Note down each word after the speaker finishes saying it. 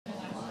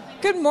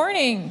Good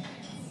morning.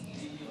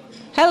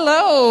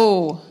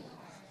 Hello.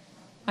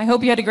 I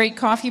hope you had a great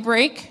coffee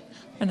break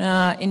and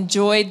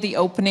enjoyed the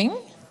opening.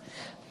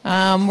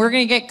 We're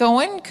going to get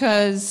going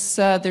because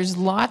there's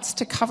lots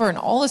to cover in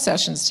all the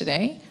sessions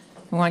today.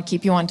 We want to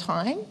keep you on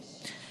time,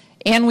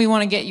 and we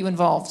want to get you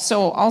involved.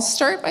 So I'll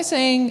start by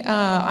saying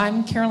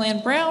I'm Carol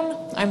Ann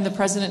Brown. I'm the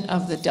president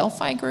of the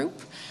Delphi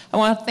Group. I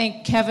want to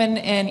thank Kevin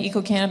and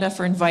Eco-Canada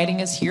for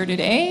inviting us here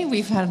today.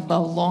 We've had a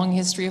long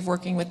history of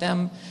working with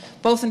them,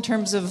 both in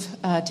terms of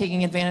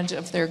taking advantage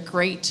of their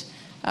great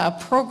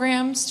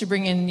programs to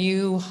bring in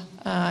new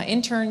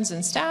interns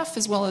and staff,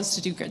 as well as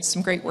to do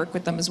some great work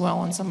with them as well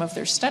on some of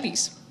their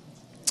studies.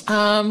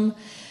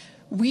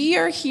 We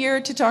are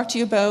here to talk to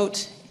you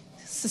about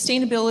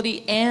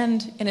sustainability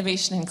and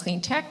innovation in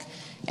clean tech,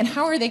 and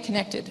how are they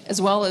connected,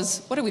 as well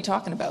as what are we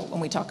talking about when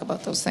we talk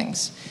about those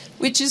things,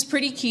 which is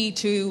pretty key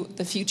to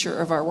the future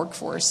of our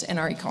workforce and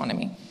our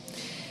economy.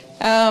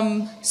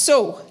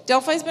 So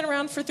Delphi's been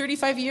around for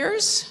 35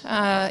 years,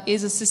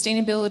 is a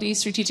sustainability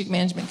strategic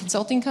management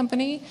consulting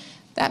company.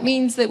 That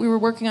means that we were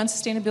working on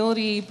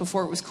sustainability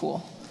before it was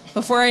cool,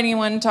 before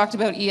anyone talked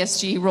about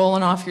ESG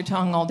rolling off your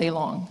tongue all day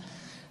long.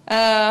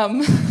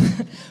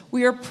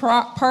 We are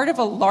part of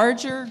a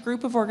larger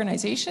group of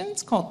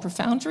organizations called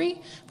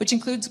Profoundry, which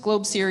includes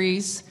Globe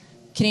Series,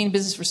 Canadian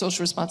Business for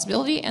Social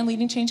Responsibility, and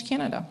Leading Change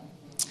Canada.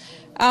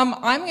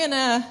 I'm going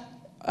to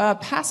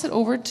pass it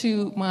over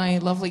to my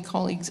lovely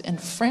colleagues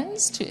and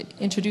friends to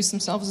introduce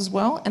themselves as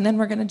well, and then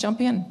we're going to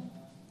jump in.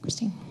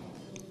 Christine.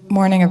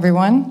 Morning,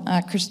 everyone.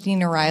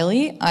 Christine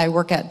O'Reilly. I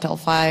work at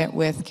Delphi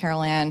with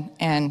Carol Ann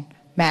and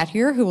Matt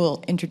here, who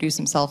will introduce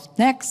himself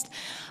next.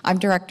 I'm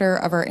director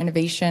of our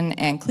innovation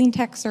and clean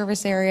tech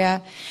service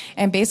area.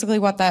 And basically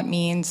what that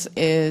means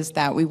is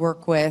that we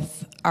work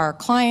with our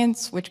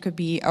clients, which could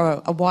be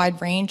a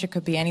wide range. It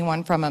could be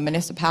anyone from a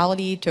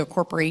municipality to a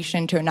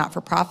corporation to a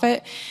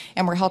not-for-profit.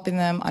 And we're helping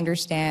them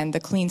understand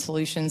the clean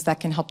solutions that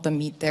can help them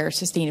meet their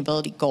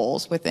sustainability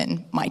goals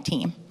within my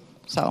team.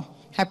 So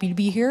happy to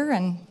be here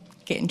and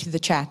get into the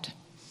chat.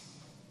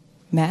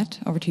 Matt,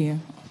 over to you.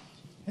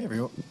 Hey,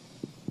 everyone.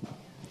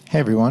 Hey,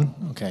 everyone.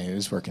 Okay, it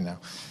is working now.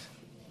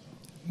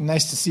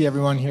 Nice to see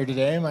everyone here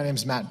today. My name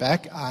is Matt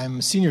Beck.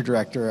 I'm Senior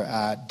Director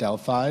at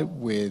Delphi,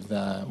 with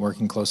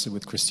working closely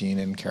with Christine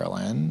and Carol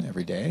Ann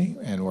every day,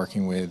 and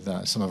working with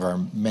some of our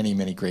many,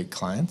 many great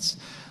clients.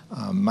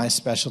 My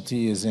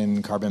specialty is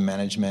in carbon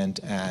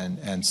management and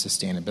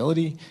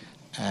sustainability,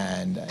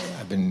 and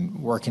I've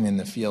been working in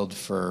the field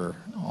for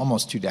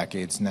almost 2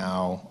 decades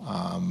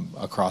now,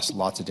 across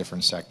lots of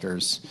different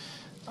sectors.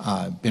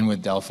 Been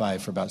with Delphi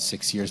for about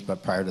 6 years,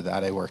 but prior to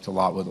that I worked a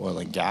lot with oil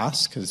and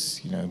gas,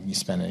 because you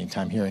spend any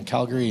time here in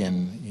Calgary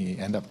and you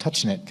end up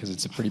touching it because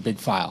it's a pretty big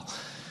file.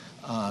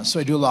 So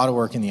I do a lot of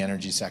work in the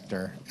energy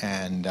sector,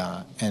 and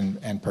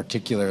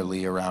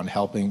particularly around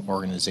helping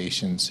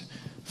organizations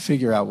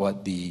figure out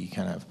what the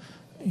kind of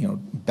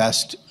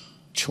best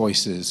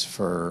choices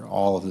for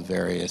all of the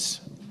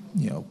various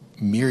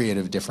myriad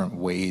of different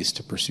ways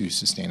to pursue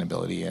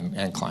sustainability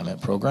and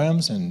climate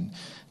programs, and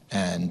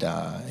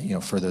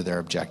further their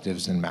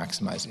objectives and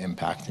maximize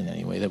impact in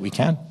any way that we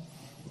can.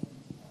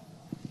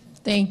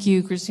 Thank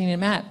you, Christine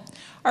and Matt.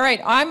 All right,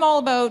 I'm all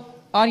about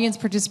audience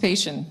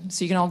participation,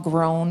 so you can all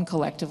groan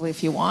collectively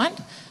if you want.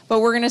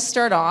 But we're going to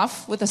start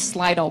off with a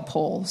Slido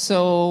poll.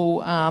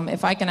 So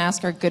if I can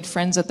ask our good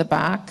friends at the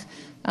back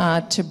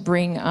to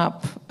bring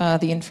up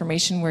the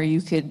information where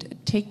you could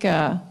take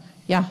a,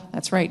 yeah,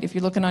 that's right. If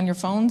you're looking on your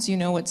phones, you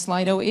know what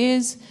Slido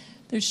is.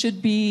 There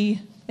should be...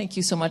 Thank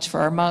you so much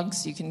for our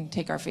mugs. You can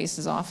take our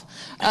faces off.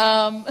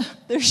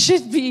 There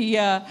should be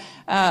a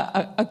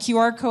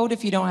QR code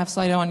if you don't have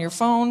Slido on your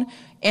phone.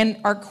 And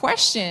our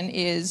question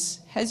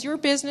is, has your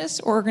business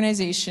or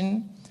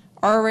organization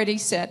already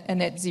set a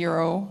net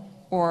zero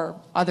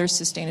or other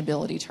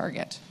sustainability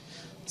target?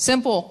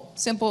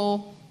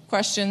 Simple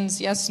questions,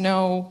 yes,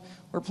 no,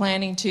 we're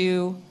planning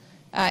to.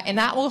 And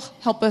that will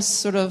help us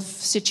sort of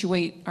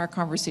situate our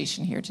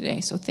conversation here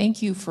today. So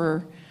thank you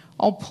for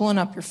all pulling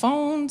up your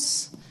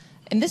phones.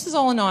 And this is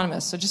all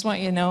anonymous, so just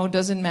want you to know, it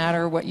doesn't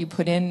matter what you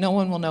put in. No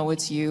one will know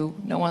it's you.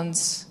 No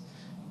one's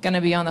going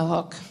to be on the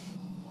hook.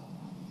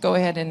 Go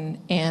ahead and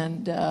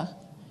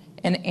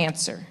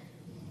answer.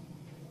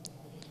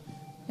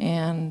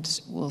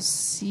 And we'll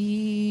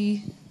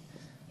see.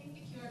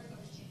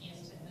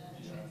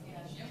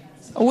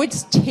 Oh,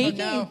 it's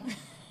taking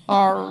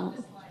our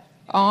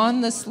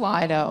on the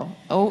Slido.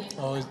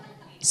 Oh,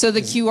 so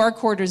the QR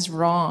code is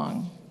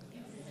wrong.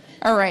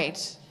 All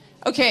right.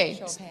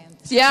 Okay.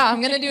 Yeah, I'm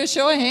going to do a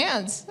show of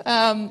hands.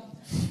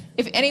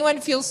 If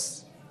anyone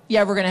feels,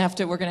 yeah, we're going to have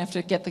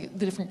to get the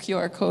different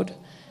QR code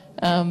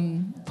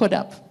put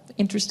up.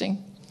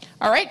 Interesting.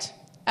 All right.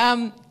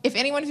 If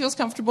anyone feels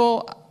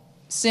comfortable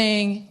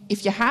saying,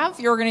 if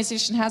your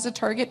organization has a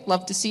target,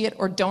 love to see it,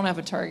 or don't have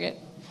a target.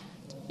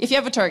 If you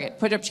have a target,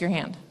 put it up to your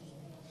hand.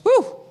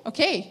 Woo.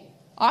 Okay.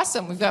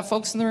 Awesome. We've got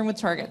folks in the room with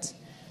targets.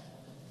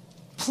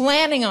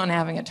 Planning on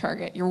having a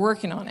target. You're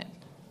working on it.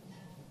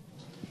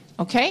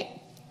 Okay.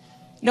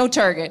 No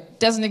target,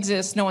 doesn't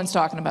exist, no one's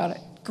talking about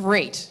it.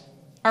 Great.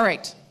 All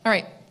right.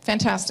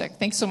 Fantastic.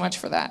 Thanks so much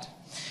for that.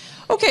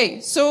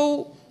 Okay,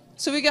 so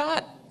we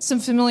got some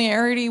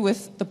familiarity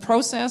with the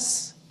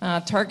process.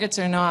 Targets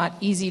are not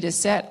easy to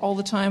set all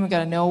the time. We got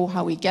to know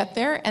how we get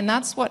there, and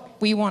that's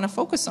what we want to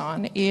focus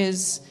on.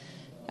 Is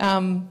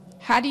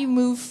how do you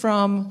move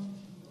from,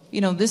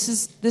 this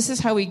is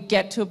how we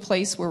get to a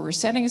place where we're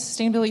setting a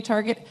sustainability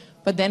target,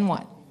 but then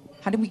what?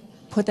 How do we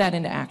put that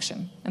into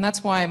action? And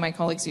that's why my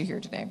colleagues are here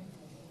today.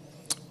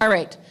 All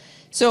right,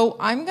 so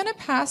I'm going to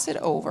pass it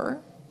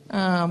over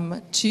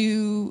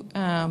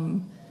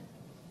to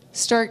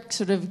start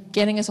sort of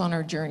getting us on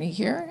our journey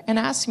here and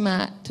ask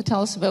Matt to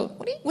tell us about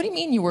what do you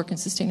mean you work in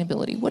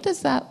sustainability? What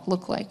does that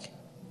look like?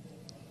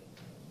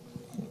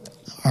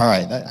 All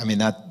right,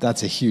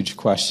 that's a huge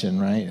question,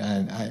 right?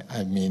 And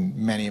I mean,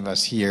 many of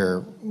us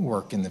here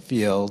work in the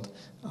field.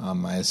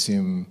 I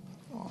assume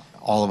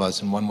all of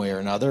us in one way or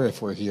another,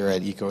 if we're here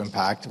at Eco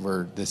Impact,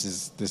 this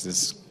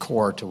is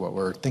core to what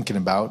we're thinking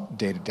about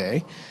day to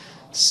day.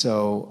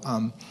 So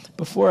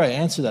before I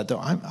answer that, though,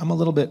 I'm a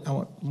little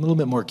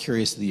bit more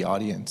curious to the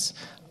audience.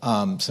 So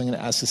I'm going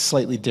to ask a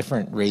slightly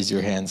different raise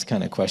your hands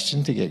kind of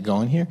question to get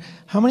going here.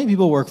 How many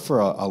people work for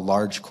a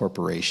large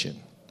corporation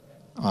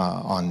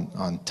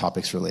on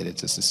topics related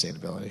to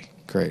sustainability?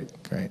 Great.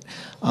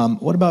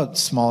 What about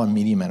small and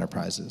medium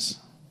enterprises?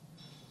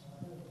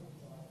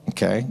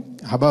 Okay.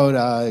 How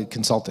about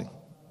consulting?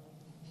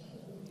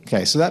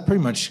 Okay, so that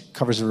pretty much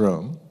covers the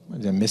room.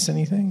 Did I miss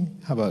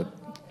anything? How about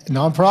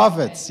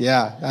nonprofits?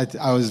 Yeah,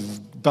 I was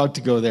about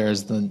to go there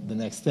as the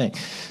next thing.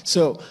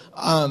 So,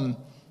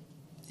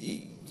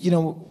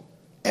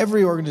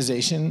 every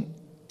organization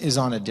is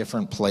on a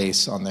different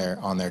place on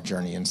their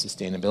journey in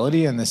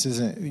sustainability, and this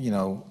isn't,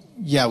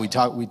 we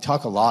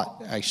talk a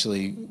lot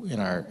actually in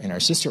our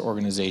sister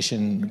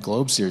organization,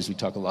 Globe Series. We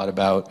talk a lot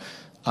about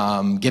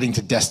getting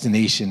to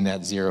destination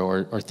net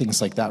zero or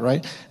things like that,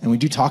 right? And we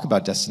do talk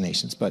about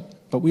destinations, but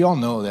we all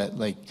know that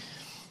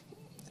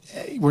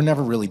we're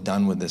never really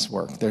done with this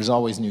work. There's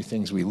always new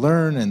things we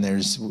learn, and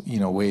there's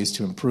ways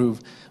to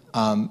improve.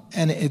 And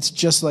it's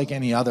just like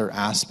any other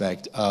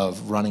aspect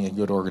of running a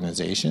good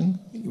organization.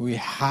 We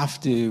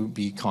have to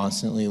be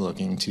constantly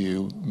looking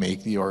to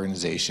make the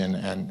organization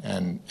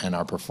and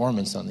our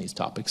performance on these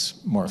topics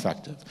more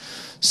effective.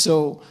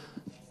 So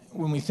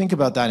when we think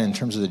about that in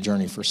terms of the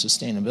journey for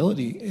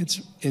sustainability,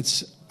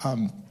 it's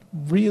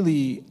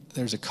really,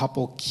 there's a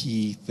couple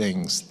key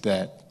things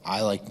that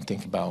I like to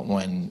think about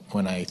when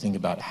I think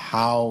about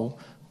how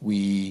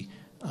we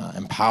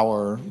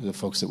empower the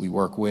folks that we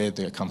work with,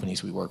 the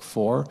companies we work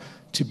for,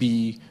 to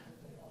be,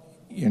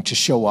 to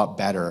show up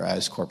better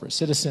as corporate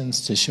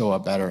citizens, to show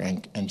up better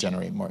and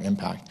generate more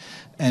impact.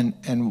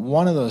 And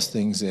one of those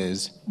things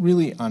is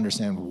really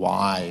understand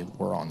why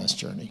we're on this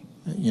journey.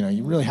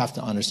 You really have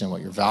to understand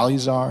what your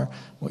values are,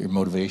 what your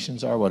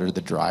motivations are, what are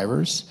the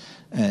drivers,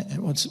 and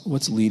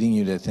what's leading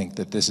you to think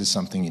that this is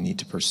something you need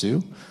to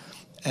pursue.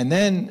 And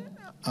then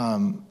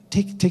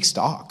take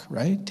stock,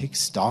 right? Take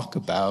stock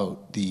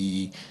about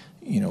the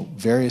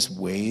various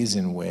ways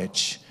in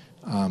which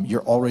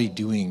you're already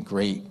doing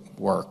great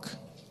work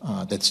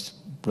that's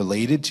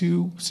related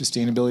to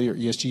sustainability or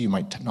ESG. You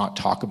might not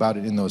talk about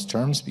it in those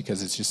terms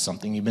because it's just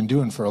something you've been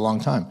doing for a long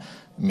time.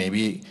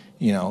 Maybe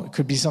it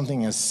could be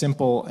something as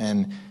simple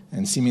and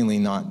seemingly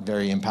not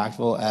very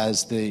impactful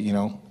as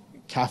the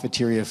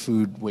cafeteria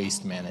food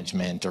waste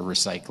management or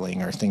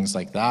recycling or things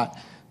like that.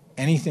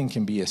 Anything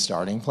can be a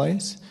starting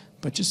place,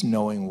 but just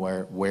knowing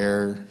where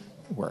we're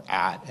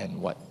at and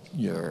what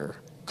your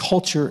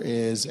culture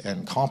is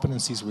and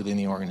competencies within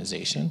the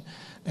organization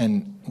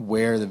and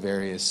where the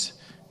various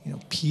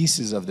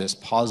pieces of this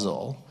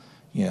puzzle,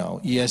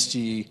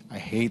 ESG, I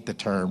hate the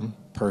term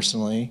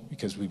personally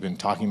because we've been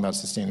talking about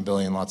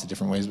sustainability in lots of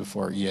different ways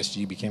before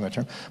ESG became a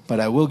term,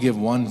 but I will give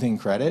one thing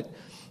credit.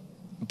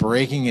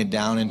 Breaking it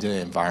down into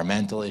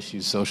environmental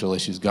issues, social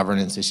issues,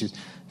 governance issues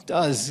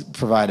does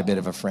provide a bit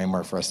of a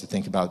framework for us to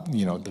think about,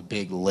 the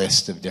big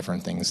list of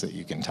different things that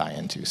you can tie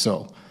into.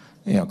 So,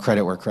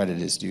 credit where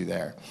credit is due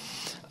there.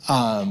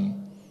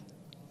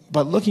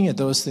 But looking at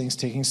those things,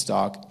 taking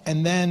stock,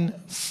 and then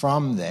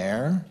from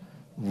there,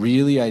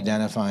 really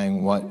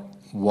identifying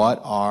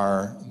what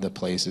are the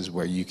places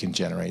where you can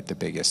generate the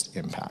biggest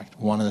impact.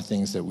 One of the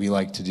things that we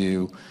like to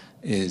do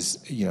is,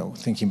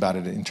 thinking about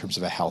it in terms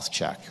of a health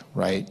check,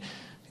 right?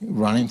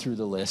 Running through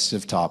the list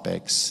of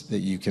topics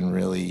that you can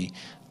really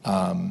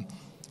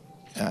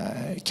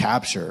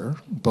capture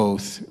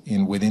both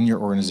within your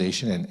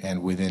organization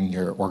and within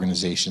your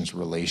organization's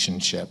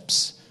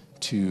relationships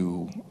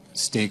to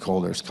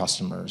stakeholders,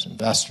 customers,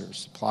 investors,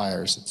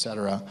 suppliers, et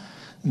cetera,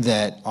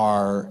 that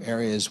are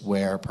areas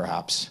where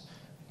perhaps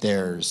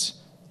there's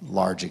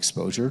large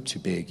exposure to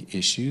big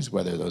issues,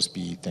 whether those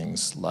be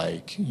things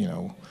like,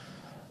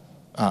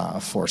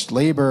 forced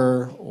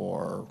labor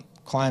or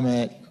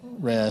climate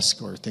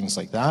risk or things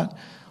like that,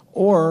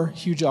 or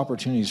huge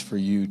opportunities for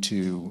you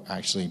to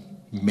actually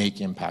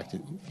make impact,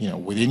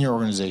 within your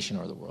organization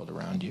or the world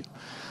around you.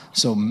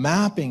 So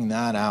mapping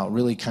that out,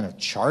 really kind of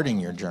charting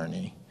your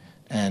journey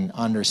and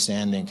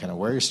understanding kind of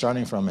where you're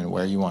starting from and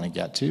where you want to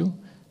get to,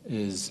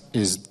 is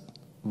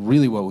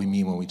really what we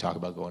mean when we talk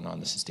about going on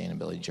the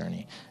sustainability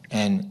journey.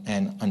 And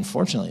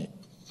unfortunately,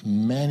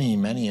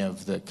 many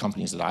of the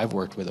companies that I've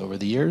worked with over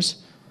the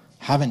years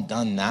haven't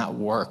done that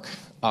work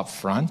up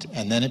front,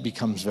 and then it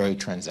becomes very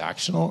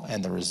transactional,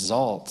 and the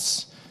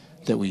results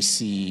that we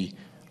see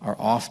are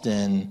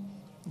often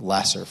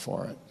lesser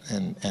for it,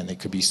 and it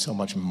could be so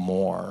much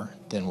more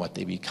than what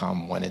they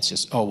become when it's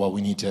just, oh, well,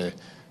 we need to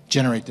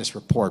generate this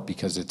report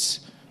because it's,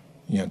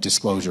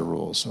 disclosure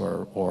rules,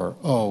 or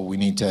oh, we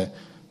need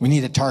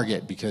a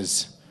target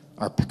because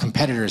our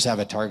competitors have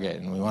a target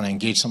and we want to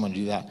engage someone to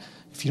do that.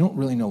 If you don't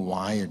really know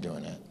why you're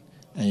doing it,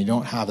 and you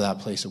don't have that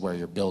place of where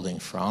you're building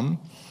from,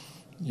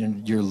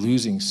 you're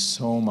losing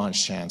so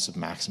much chance of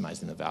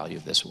maximizing the value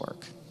of this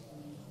work.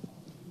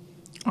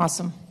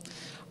 Awesome.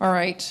 All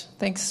right.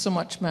 Thanks so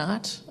much,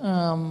 Matt.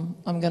 I'm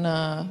going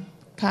to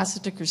pass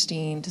it to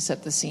Christine to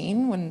set the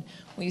scene. When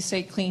you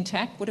say clean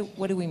tech, what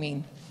do we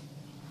mean?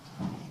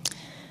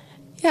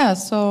 Yeah,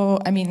 so,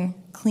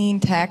 clean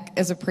tech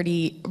is a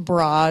pretty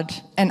broad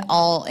and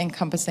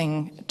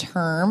all-encompassing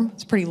term.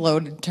 It's a pretty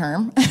loaded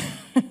term.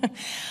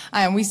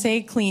 We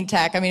say clean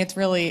tech, it's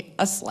really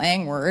a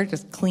slang word,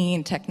 just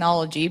clean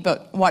technology,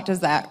 but what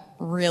does that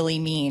really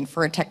mean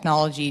for a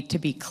technology to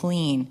be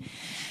clean?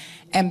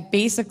 And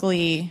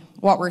basically,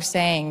 what we're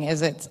saying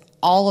is it's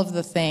all of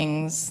the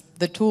things,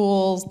 the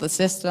tools, the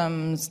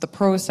systems, the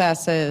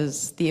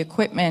processes, the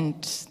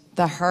equipment,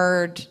 the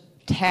hard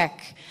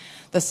tech,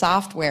 the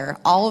software,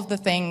 all of the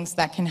things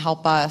that can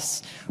help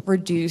us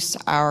reduce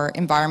our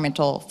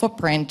environmental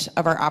footprint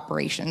of our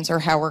operations or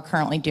how we're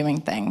currently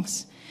doing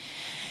things.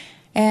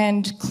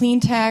 And clean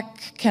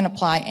tech can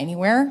apply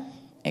anywhere.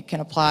 It can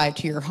apply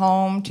to your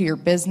home, to your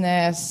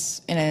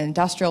business, in an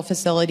industrial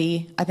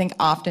facility. I think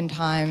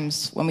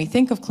oftentimes when we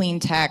think of clean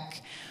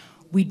tech,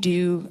 we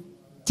do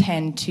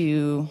tend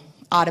to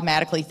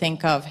automatically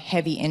think of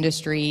heavy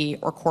industry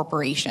or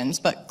corporations,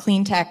 but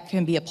clean tech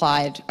can be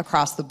applied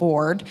across the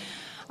board.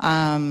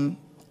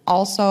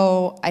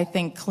 Also, I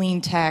think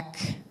clean tech,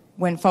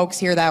 when folks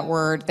hear that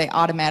word, they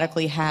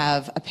automatically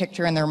have a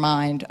picture in their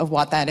mind of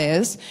what that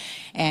is.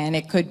 And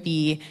it could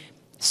be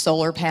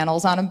solar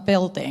panels on a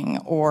building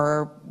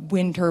or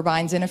wind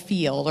turbines in a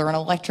field or an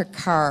electric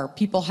car.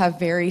 People have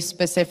very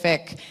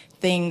specific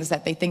things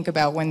that they think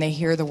about when they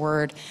hear the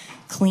word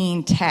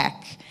clean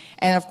tech.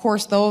 And of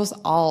course, those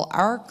all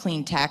are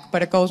clean tech,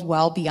 but it goes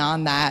well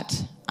beyond that.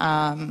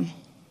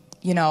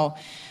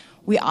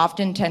 We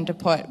often tend to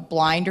put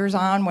blinders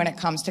on when it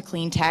comes to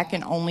clean tech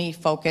and only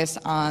focus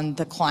on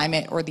the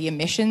climate or the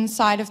emissions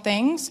side of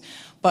things.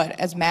 But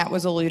as Matt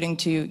was alluding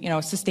to,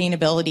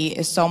 sustainability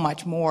is so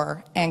much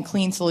more, and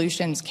clean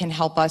solutions can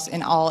help us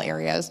in all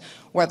areas,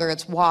 whether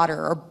it's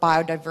water or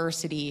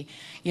biodiversity,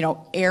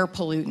 air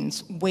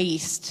pollutants,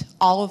 waste.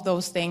 All of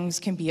those things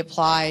can be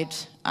applied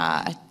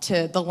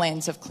to the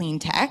lens of clean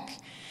tech.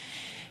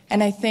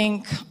 And I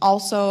think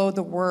also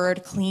the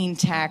word clean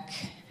tech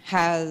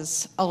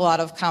has a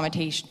lot of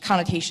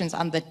connotations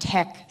on the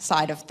tech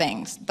side of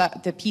things,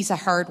 the piece of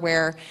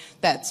hardware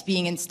that's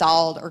being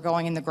installed or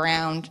going in the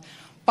ground.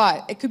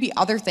 But it could be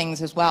other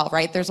things as well,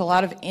 right? There's a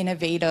lot of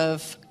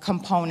innovative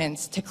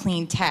components to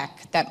clean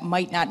tech that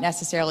might not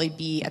necessarily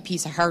be a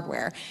piece of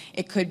hardware.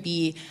 It could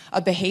be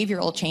a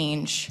behavioral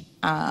change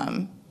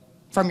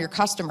from your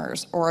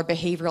customers, or a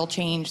behavioral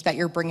change that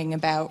you're bringing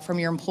about from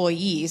your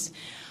employees,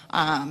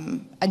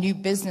 a new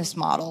business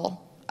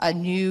model, a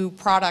new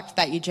product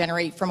that you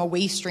generate from a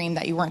waste stream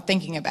that you weren't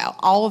thinking about.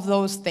 All of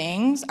those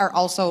things are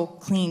also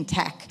clean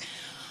tech.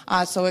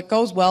 So it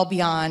goes well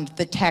beyond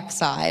the tech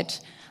side.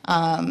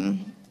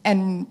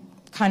 And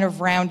kind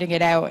of rounding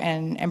it out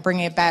and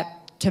bringing it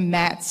back to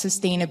Matt's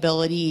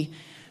sustainability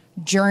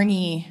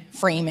journey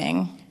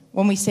framing.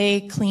 When we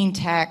say clean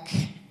tech,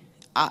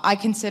 I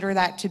consider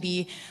that to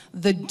be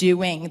the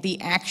doing,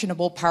 the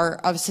actionable part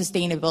of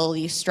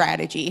sustainability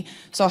strategy.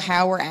 So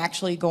how we're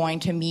actually going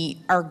to meet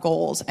our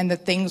goals and the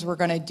things we're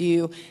going to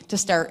do to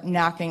start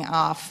knocking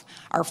off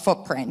our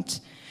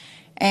footprint.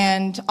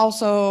 And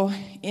also,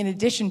 in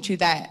addition to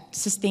that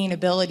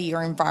sustainability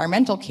or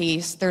environmental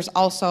case, there's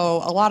also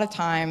a lot of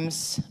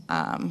times,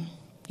 an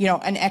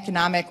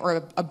economic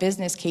or a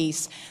business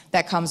case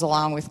that comes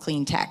along with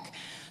clean tech.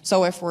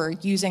 So if we're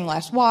using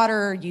less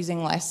water,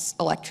 using less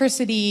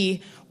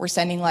electricity, we're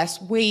sending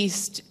less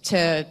waste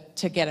to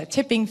get a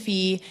tipping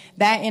fee,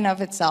 that in of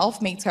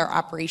itself makes our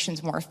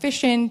operations more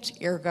efficient,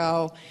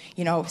 ergo,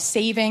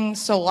 saving.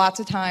 So lots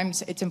of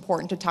times it's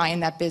important to tie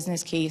in that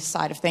business case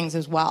side of things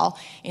as well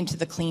into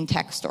the clean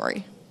tech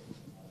story.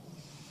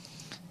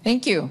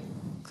 Thank you.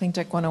 Clean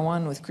Tech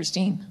 101 with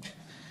Christine.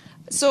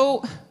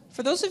 So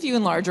for those of you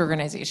in large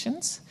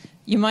organizations,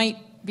 you might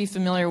be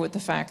familiar with the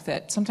fact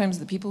that sometimes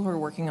the people who are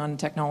working on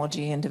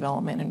technology and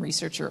development and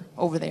research are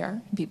over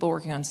there, and people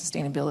working on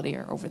sustainability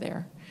are over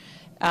there.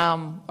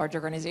 Large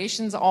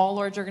organizations, all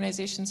large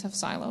organizations have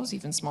silos,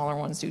 even smaller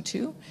ones do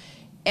too.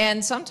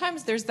 And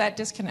sometimes there's that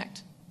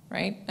disconnect,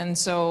 right? And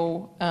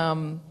so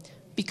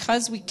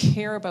because we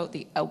care about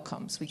the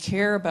outcomes, we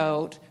care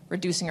about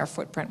reducing our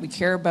footprint, we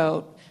care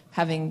about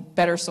having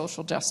better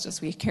social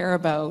justice, we care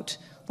about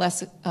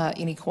less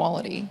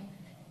inequality,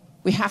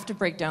 we have to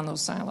break down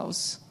those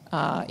silos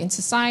in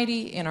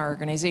society, in our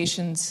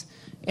organizations,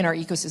 in our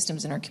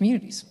ecosystems, in our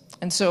communities.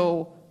 And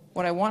so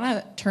what I want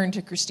to turn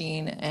to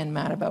Christine and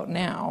Matt about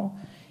now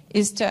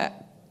is to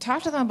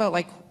talk to them about,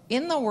 like,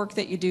 in the work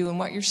that you do and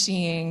what you're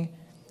seeing,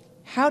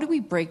 how do we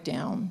break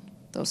down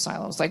those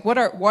silos? Like, what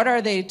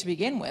are they to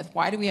begin with?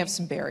 Why do we have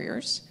some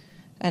barriers?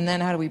 And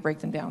then how do we break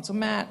them down? So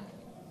Matt,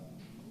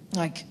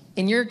 like,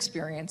 in your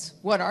experience,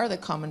 what are the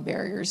common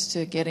barriers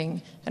to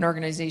getting an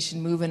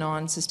organization moving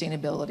on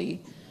sustainability,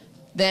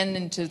 then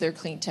into their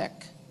clean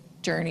tech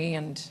journey,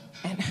 and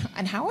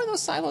how are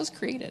those silos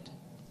created?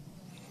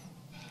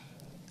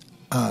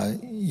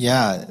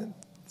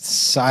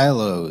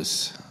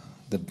 Silos,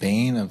 the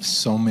bane of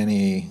so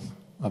many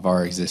of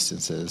our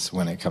existences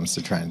when it comes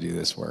to trying to do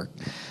this work.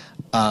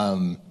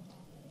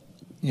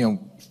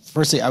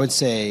 Firstly, I would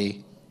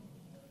say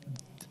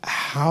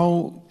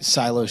how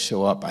silos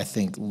show up, I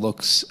think,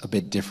 looks a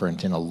bit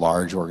different in a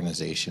large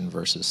organization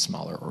versus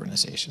smaller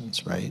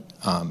organizations, right?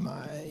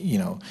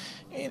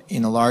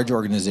 In a large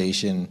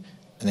organization,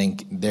 I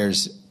think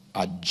there's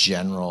a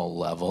general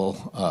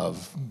level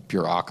of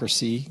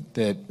bureaucracy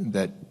that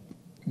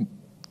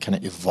kind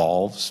of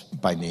evolves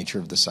by nature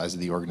of the size of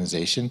the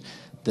organization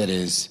that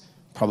is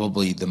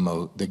probably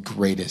the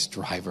greatest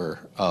driver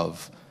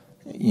of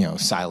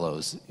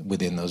silos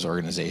within those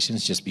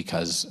organizations, just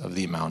because of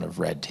the amount of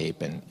red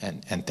tape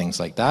and things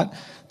like that.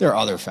 There are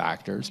other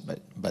factors,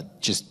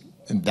 but just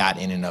that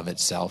in and of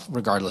itself,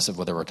 regardless of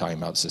whether we're talking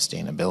about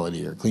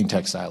sustainability or clean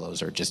tech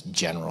silos or just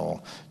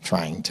general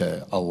trying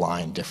to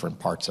align different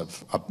parts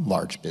of a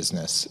large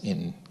business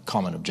in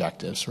common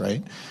objectives,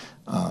 right?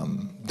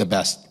 The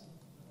best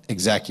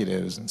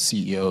executives and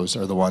CEOs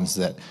are the ones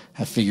that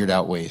have figured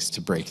out ways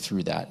to break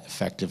through that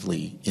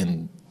effectively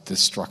in the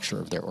structure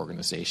of their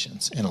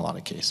organizations in a lot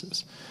of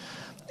cases.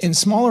 In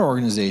smaller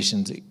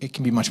organizations, it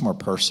can be much more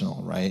personal,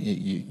 right?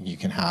 You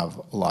can have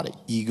a lot of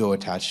ego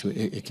attached to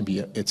it.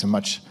 It's a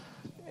much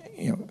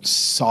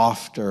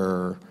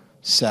softer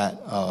set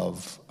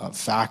of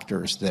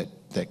factors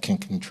that can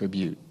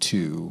contribute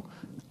to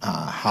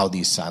how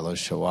these silos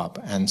show up.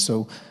 And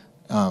so,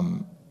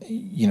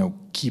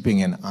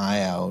 keeping an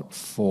eye out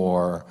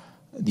for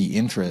the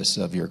interests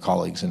of your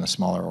colleagues in a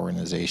smaller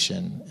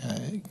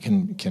organization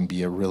can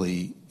be a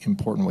really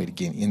important way to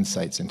gain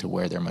insights into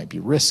where there might be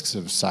risks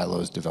of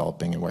silos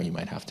developing and where you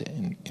might have to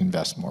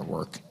invest more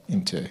work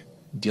into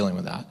dealing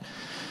with that.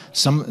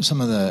 Some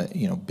of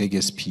the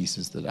biggest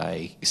pieces that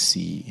I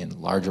see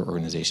in larger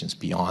organizations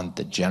beyond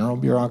the general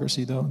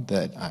bureaucracy, though,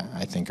 that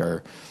I think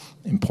are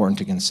important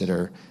to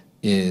consider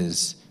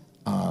is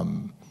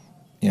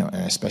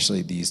and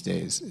especially these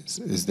days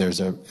is there's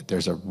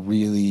a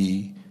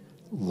really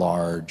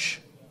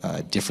large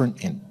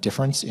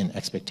difference in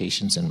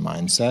expectations and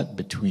mindset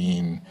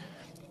between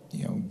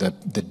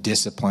the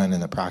discipline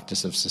and the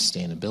practice of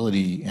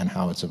sustainability and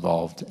how it's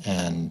evolved,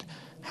 and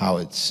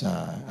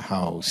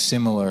how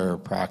similar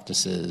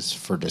practices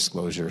for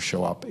disclosure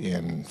show up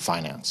in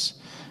finance,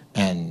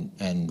 and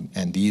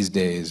these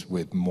days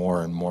with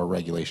more and more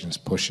regulations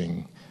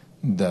pushing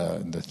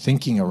the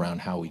thinking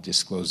around how we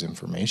disclose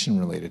information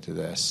related to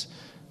this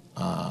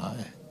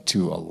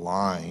to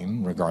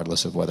align,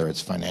 regardless of whether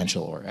it's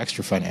financial or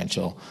extra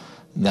financial,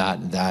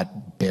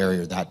 that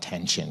barrier, that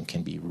tension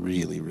can be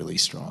really, really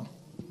strong.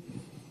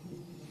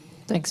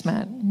 Thanks,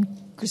 Matt.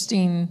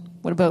 Christine,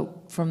 what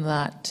about from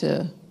that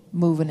to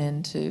moving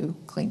into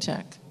clean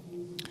tech?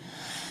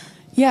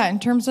 Yeah, in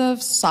terms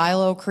of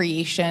silo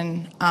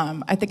creation,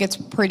 I think it's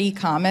pretty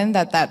common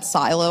that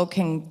silo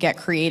can get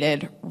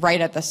created right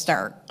at the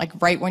start, like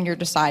right when you're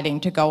deciding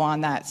to go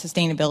on that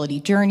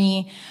sustainability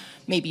journey.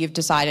 Maybe you've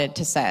decided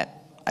to set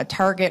a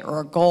target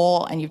or a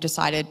goal, and you've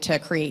decided to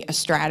create a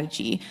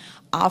strategy.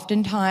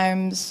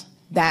 Oftentimes,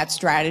 that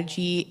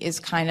strategy is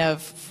kind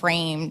of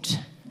framed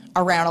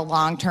around a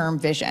long-term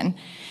vision,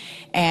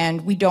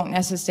 and we don't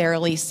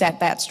necessarily set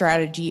that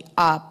strategy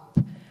up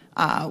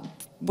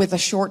with a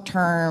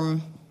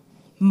short-term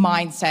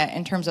mindset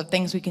in terms of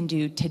things we can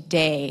do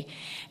today.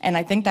 And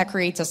I think that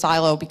creates a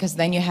silo, because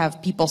then you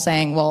have people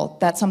saying, well,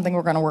 that's something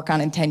we're going to work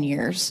on in 10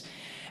 years.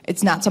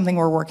 It's not something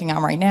we're working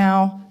on right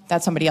now.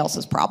 That's somebody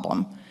else's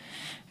problem.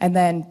 And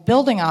then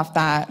building off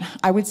that,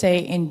 I would say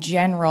in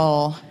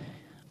general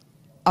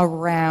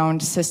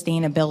around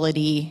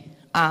sustainability,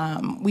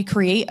 we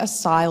create a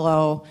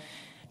silo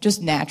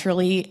just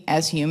naturally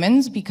as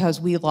humans, because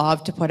we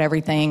love to put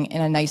everything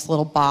in a nice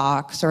little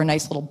box or a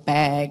nice little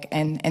bag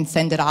and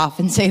send it off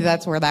and say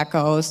that's where that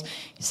goes.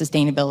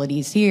 Sustainability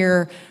is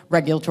here,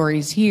 regulatory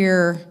is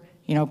here,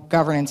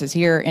 governance is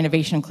here,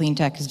 innovation and clean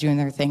tech is doing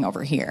their thing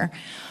over here.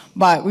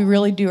 But we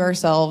really do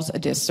ourselves a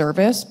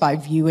disservice by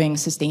viewing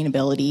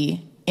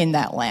sustainability in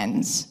that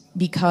lens,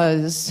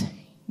 because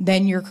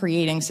then you're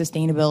creating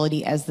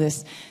sustainability as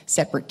this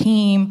separate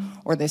team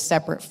or this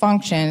separate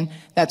function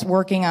that's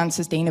working on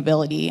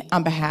sustainability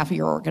on behalf of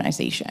your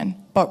organization.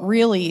 But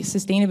really,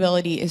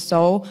 sustainability is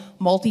so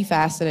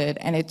multifaceted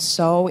and it's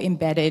so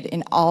embedded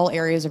in all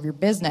areas of your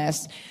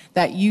business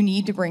that you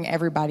need to bring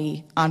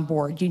everybody on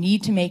board. You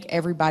need to make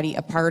everybody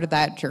a part of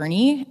that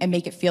journey and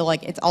make it feel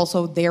like it's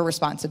also their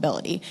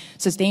responsibility.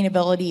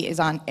 Sustainability is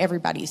on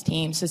everybody's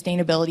team.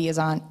 Sustainability is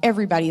on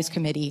everybody's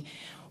committee.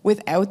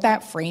 Without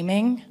that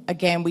framing,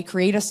 again, we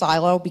create a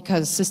silo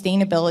because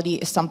sustainability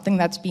is something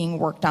that's being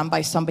worked on by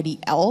somebody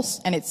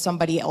else, and it's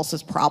somebody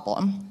else's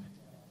problem.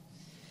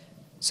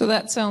 So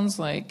that sounds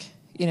like,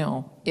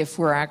 if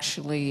we're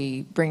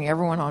actually bringing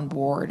everyone on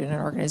board in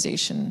an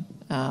organization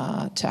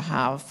to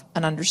have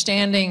an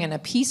understanding and a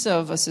piece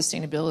of a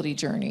sustainability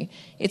journey,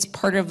 it's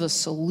part of the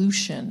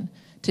solution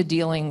to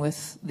dealing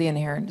with the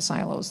inherent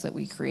silos that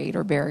we create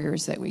or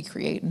barriers that we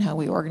create and how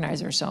we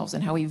organize ourselves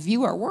and how we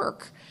view our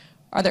work.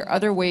 Are there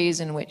other ways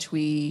in which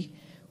we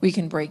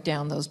can break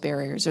down those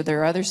barriers? Are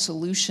there other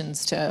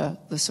solutions to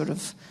the sort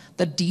of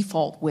the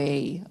default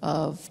way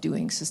of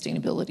doing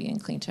sustainability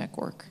and clean tech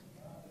work?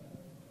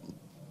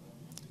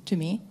 To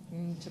me?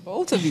 To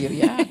both of you,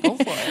 yeah, go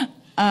for it.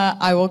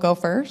 I will go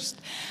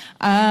first.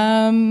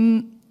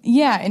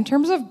 In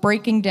terms of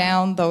breaking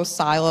down those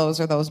silos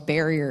or those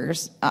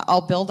barriers,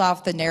 I'll build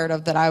off the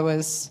narrative that I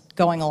was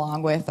going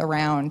along with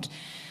around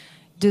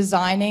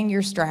designing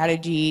your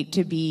strategy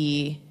to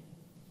be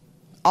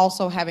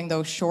also having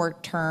those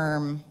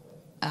short-term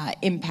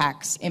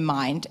impacts in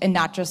mind and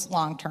not just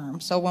long-term.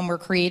 So when we're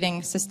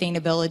creating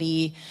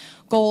sustainability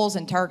goals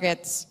and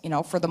targets,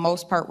 for the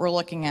most part, we're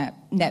looking at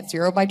net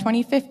zero by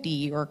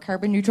 2050 or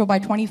carbon neutral by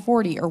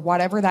 2040 or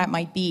whatever that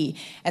might be.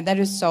 And that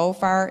is so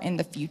far in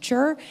the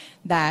future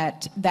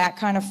that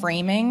kind of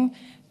framing,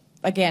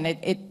 again,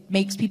 it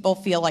makes people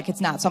feel like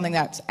it's not something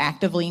that's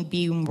actively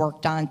being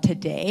worked on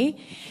today.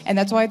 And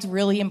that's why it's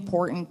really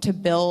important to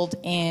build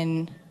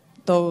in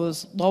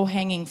those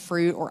low-hanging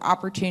fruit or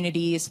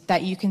opportunities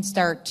that you can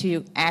start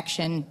to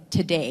action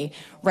today,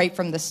 right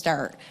from the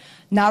start.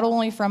 Not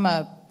only from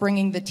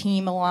bringing the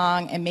team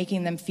along and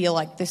making them feel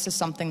like this is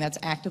something that's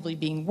actively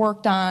being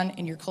worked on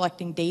and you're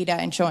collecting data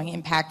and showing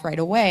impact right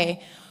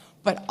away,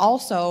 but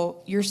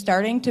also you're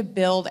starting to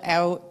build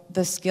out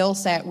the skill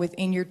set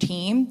within your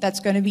team that's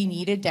going to be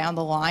needed down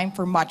the line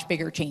for much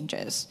bigger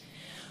changes.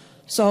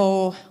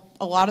 So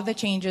a lot of the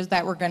changes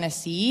that we're going to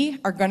see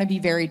are going to be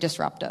very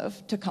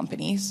disruptive to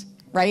companies,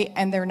 right?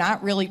 And they're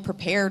not really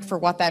prepared for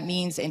what that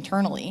means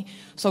internally.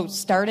 So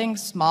starting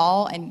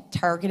small and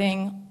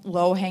targeting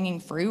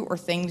low-hanging fruit or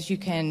things you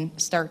can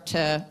start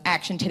to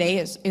action today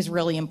is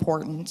really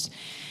important.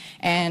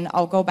 And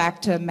I'll go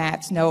back to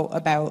Matt's note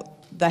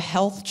about the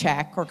health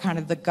check or kind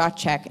of the gut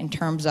check in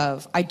terms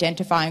of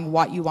identifying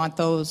what you want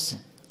those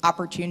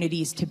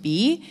opportunities to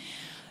be.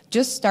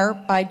 Just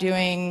start by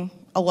doing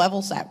a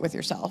level set with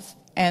yourself.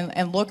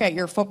 And look at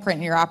your footprint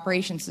and your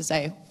operations to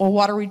say, well,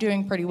 what are we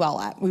doing pretty well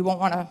at? We won't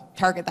want to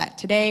target that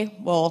today.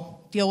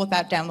 We'll deal with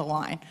that down the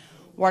line.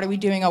 What are we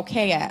doing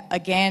okay at?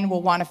 Again,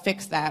 we'll want to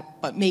fix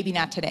that, but maybe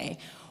not today.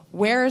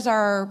 Where's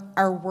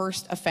our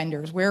worst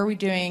offenders? Where are we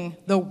doing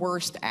the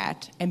worst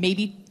at? And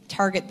maybe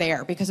target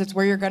there because it's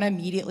where you're going to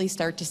immediately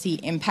start to see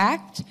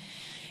impact.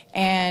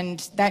 And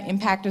that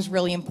impact is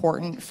really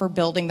important for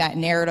building that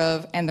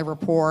narrative and the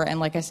rapport and,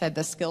 like I said,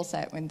 the skill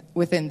set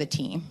within the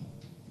team.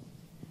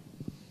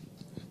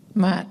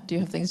 Matt, do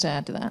you have things to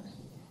add to that?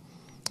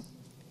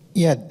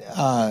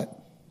 Yeah.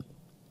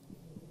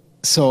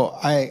 So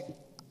I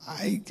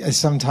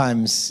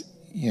sometimes,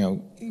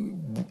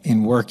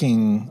 in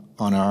working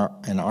on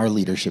our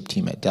leadership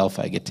team at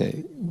Delphi, I get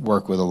to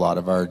work with a lot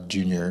of our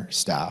junior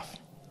staff,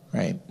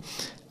 right?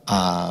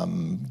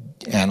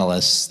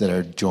 Analysts that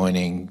are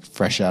joining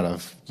fresh out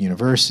of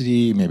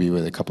university, maybe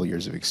with a couple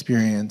years of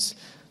experience,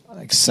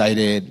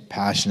 excited,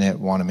 passionate,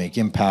 want to make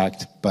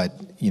impact, but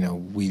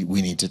we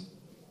need to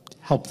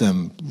help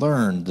them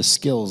learn the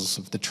skills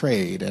of the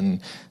trade and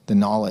the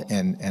knowledge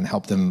and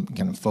help them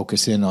kind of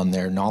focus in on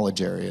their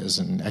knowledge areas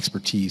and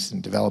expertise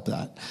and develop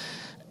that.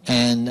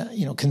 And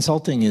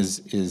consulting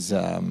is it's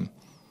a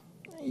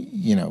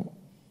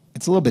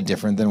little bit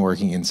different than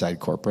working inside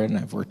corporate, and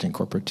I've worked in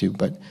corporate too,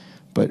 but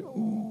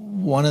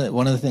one of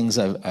the things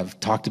I've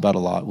talked about a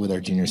lot with our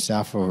junior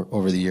staff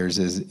over the years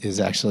is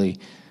actually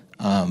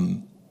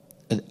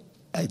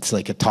it's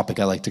like a topic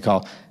I like to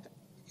call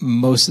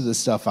most of the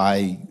stuff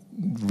I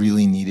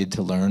really needed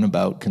to learn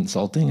about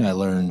consulting, I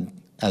learned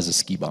as a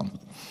ski bum.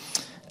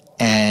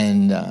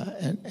 And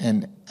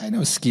I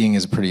know skiing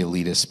is a pretty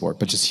elitist sport,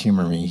 but just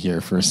humor me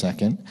here for a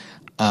second.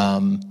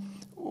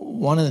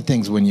 One of the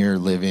things when you're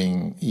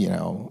living,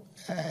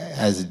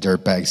 as a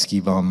dirtbag ski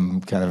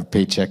bum, kind of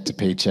paycheck to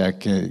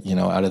paycheck,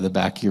 out of the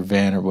back of your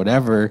van or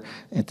whatever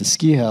at the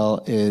ski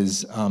hill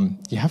is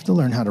you have to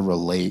learn how to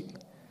relate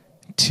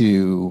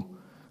to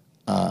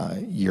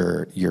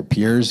your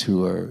peers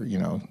who are,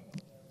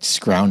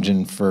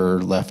 scrounging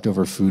for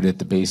leftover food at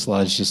the base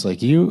lodge just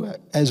like you,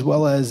 as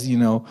well as,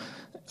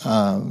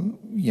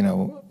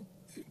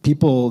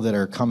 people that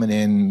are coming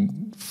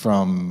in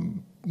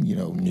from,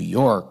 New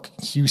York,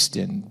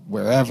 Houston,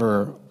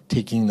 wherever,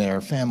 taking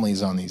their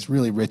families on these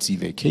really ritzy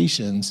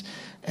vacations,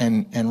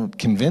 and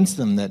convince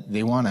them that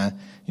they want to,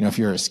 if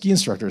you're a ski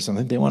instructor or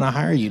something, they want to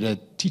hire you to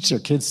teach their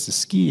kids to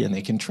ski, and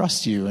they can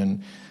trust you.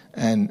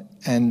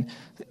 And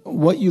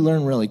what you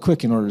learn really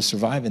quick in order to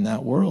survive in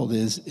that world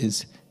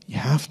is you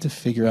have to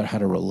figure out how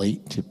to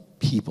relate to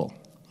people.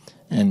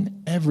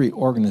 And every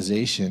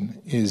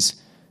organization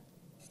is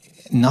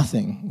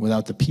nothing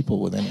without the people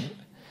within it.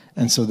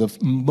 And so the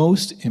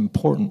most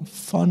important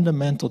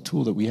fundamental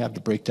tool that we have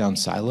to break down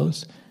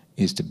silos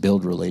is to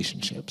build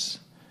relationships.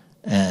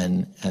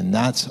 And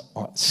that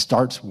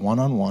starts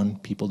one-on-one,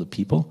 people to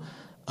people.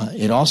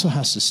 It also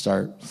has to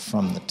start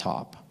from the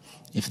top.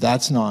 If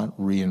that's not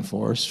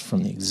reinforced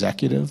from the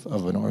executive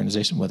of an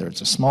organization, whether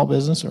it's a small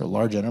business or a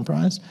large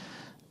enterprise,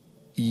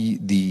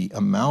 the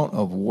amount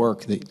of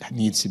work that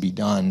needs to be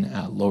done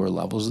at lower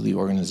levels of the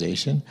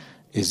organization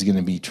is going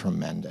to be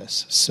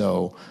tremendous.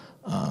 So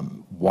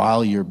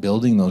while you're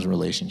building those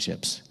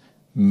relationships,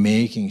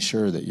 making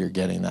sure that you're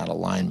getting that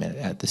alignment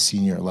at the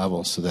senior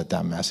level so that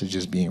that message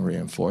is being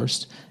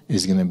reinforced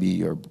is going to be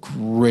your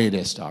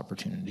greatest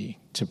opportunity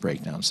to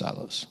break down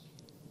silos.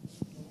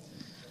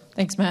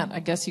 Thanks, Matt.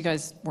 I guess you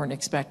guys weren't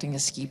expecting a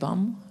ski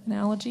bum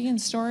analogy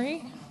and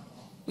story.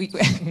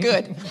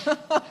 Good.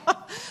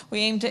 We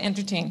aim to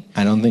entertain.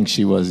 I don't think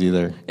she was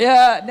either.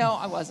 Yeah, no,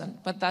 I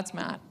wasn't. But that's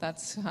Matt.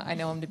 I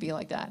know him to be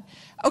like that.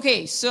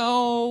 Okay,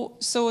 so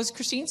as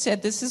Christine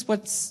said, this is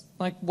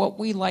what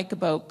we like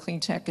about clean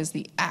tech is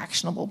the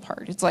actionable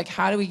part. It's like,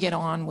 how do we get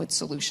on with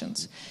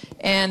solutions?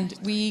 And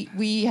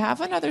we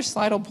have another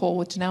Slido poll,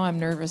 which now I'm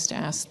nervous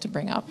to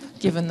bring up,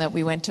 given that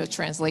we went to a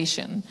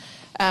translation.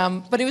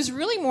 But it was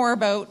really more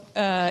about,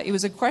 it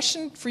was a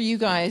question for you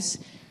guys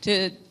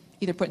to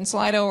either put in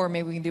Slido or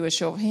maybe we can do a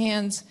show of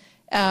hands.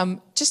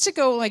 Just to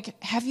go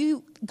have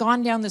you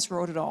gone down this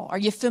road at all? Are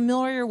you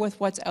familiar with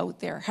what's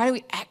out there? How do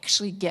we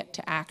actually get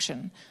to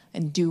action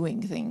and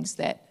doing things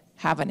that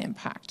have an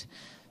impact?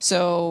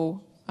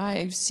 So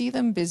I see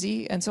them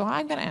busy, and so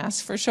I'm going to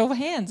ask for a show of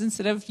hands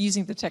instead of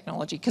using the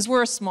technology, because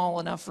we're a small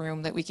enough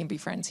room that we can be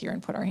friends here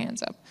and put our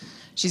hands up.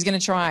 She's going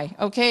to try.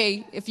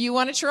 Okay, if you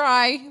want to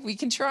try, we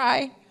can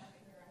try.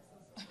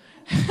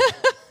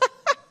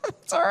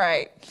 It's all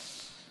right.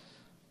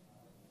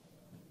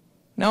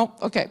 No?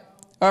 Okay.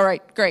 All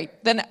right,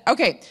 great. Then,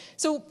 okay.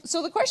 So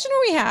the question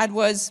we had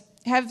was,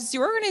 has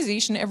your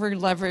organization ever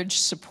leveraged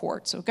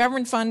support? So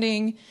government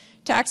funding,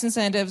 tax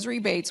incentives,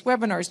 rebates,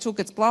 webinars,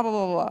 toolkits, blah, blah,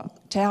 blah, blah,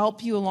 to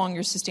help you along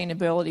your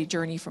sustainability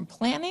journey from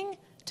planning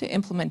to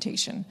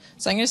implementation.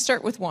 So I'm going to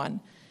start with one.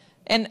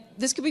 And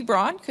this could be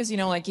broad because,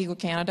 like Eco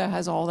Canada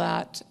has all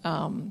that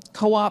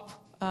co-op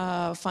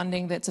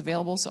funding that's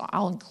available, so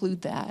I'll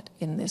include that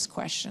in this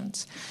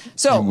questions.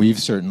 So and we've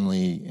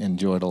certainly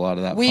enjoyed a lot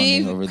of that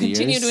funding over the years.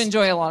 We continue to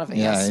enjoy a lot of it,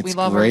 yeah, yes. It's we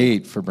love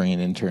great for bringing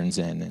interns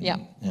in. And, yeah,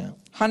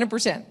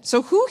 100%.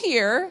 So who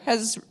here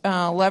has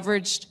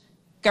leveraged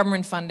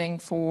government funding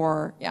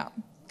for,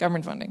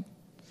 government funding?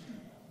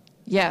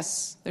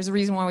 Yes, there's a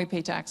reason why we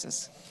pay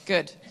taxes.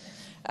 Good.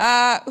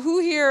 Who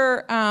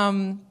here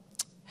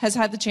has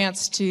had the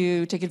chance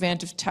to take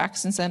advantage of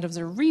tax incentives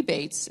or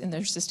rebates in their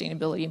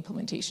sustainability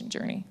implementation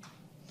journey?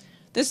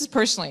 This is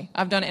personally.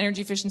 I've done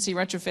energy efficiency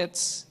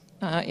retrofits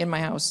in my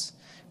house.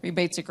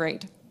 Rebates are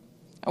great.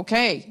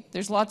 Okay,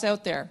 there's lots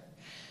out there.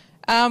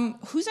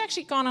 Who's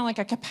actually gone on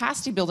a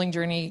capacity building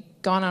journey,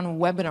 gone on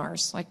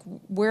webinars?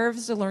 Where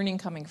is the learning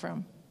coming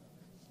from?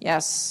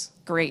 Yes,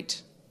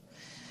 great.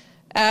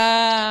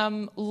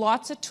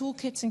 Lots of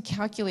toolkits and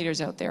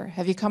calculators out there.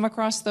 Have you come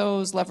across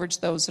those,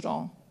 leveraged those at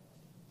all?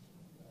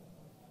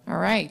 All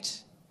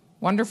right,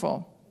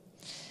 wonderful.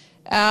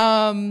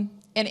 And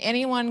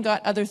anyone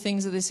got other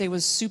things that they say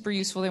was super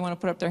useful, they want to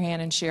put up their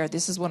hand and share?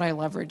 This is what I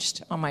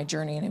leveraged on my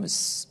journey, and it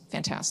was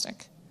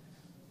fantastic.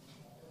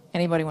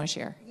 Anybody want to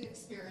share? The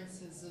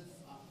experiences of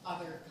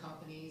other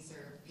companies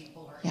or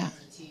people or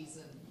entities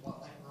and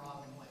what went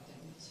wrong and what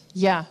didn't.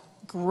 Yeah,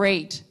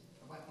 great.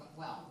 Or what went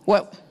well.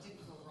 What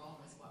didn't go wrong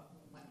is what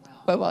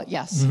went well. Well,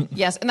 yes,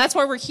 yes. And that's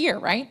why we're here,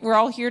 right? We're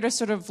all here to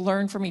sort of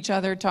learn from each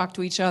other, talk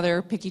to each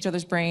other, pick each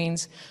other's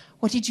brains.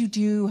 What did you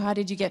do? How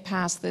did you get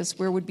past this?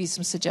 Where would be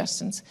some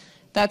suggestions?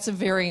 That's a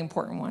very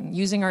important one,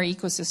 using our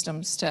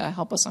ecosystems to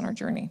help us on our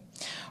journey.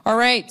 All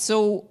right,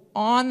 so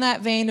on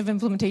that vein of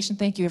implementation,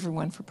 thank you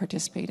everyone for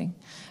participating.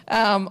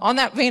 On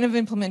that vein of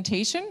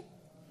implementation,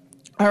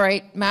 all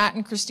right, Matt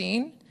and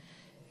Christine,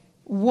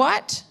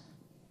 what,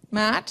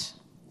 Matt,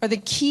 are the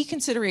key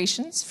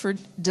considerations for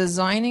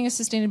designing a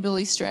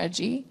sustainability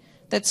strategy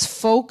that's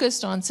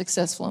focused on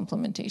successful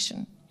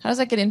implementation? How does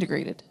that get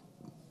integrated?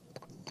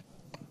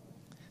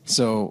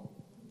 So,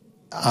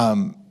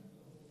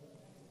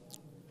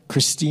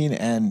 Christine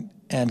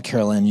and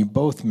Caroline, you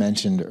both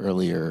mentioned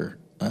earlier,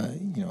 a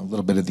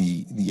little bit of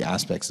the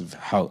aspects of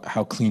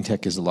how clean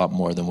tech is a lot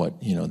more than what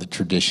the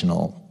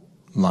traditional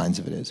lines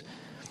of it is.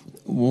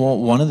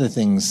 One of the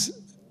things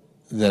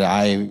that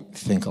I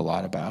think a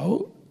lot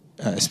about,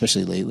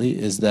 especially lately,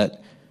 is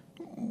that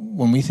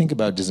when we think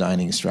about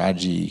designing a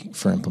strategy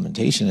for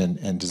implementation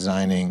and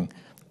designing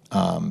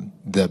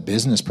the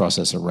business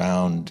process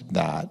around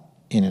that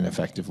in an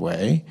effective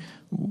way,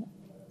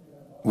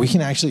 we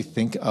can actually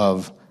think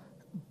of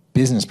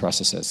business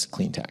process as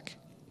clean tech,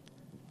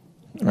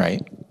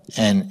 right?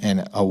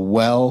 And a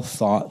well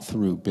thought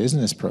through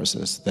business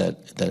process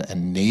that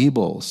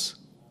enables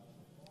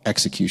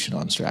execution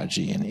on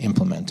strategy and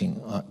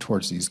implementing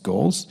towards these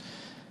goals,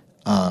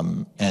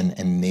 and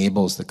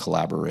enables the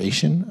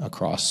collaboration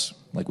across,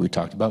 like we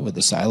talked about with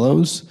the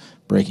silos,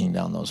 breaking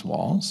down those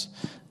walls,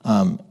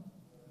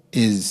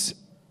 is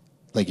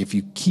like, if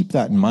you keep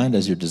that in mind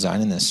as you're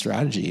designing this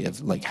strategy of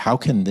like, how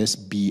can this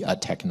be a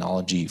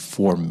technology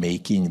for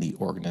making the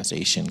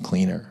organization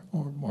cleaner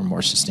or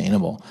more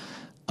sustainable,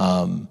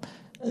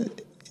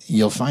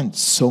 you'll find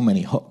so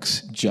many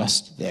hooks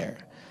just there.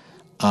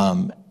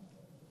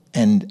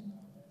 And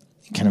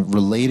kind of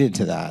related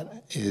to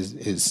that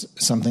is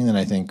something that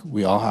I think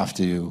we all have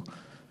to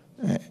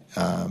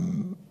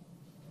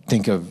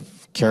think of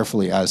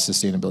carefully as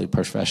sustainability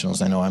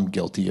professionals. I know I'm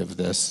guilty of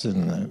this,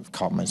 and I've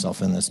caught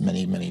myself in this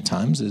many, many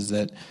times, is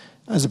that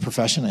as a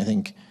profession, I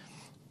think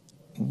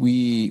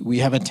we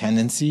have a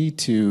tendency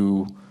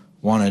to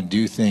want to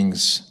do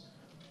things,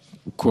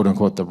 quote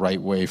unquote, the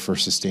right way for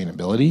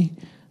sustainability,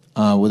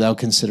 without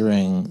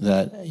considering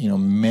that, you know,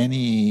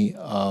 many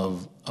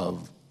of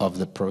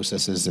the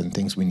processes and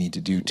things we need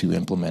to do to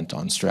implement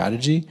on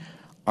strategy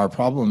are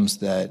problems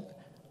that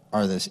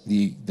are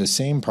the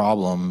same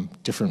problem,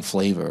 different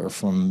flavor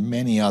from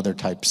many other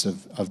types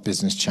of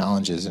business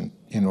challenges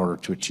in order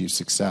to achieve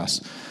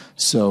success.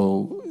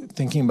 So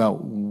thinking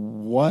about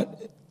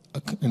what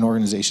an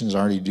organization is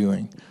already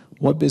doing,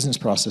 what business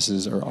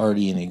processes are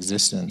already in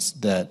existence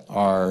that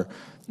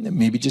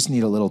maybe just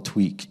need a little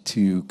tweak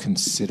to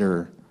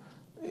consider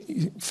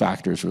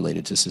factors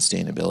related to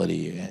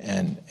sustainability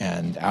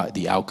and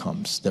the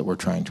outcomes that we're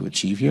trying to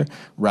achieve here,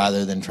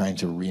 rather than trying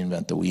to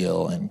reinvent the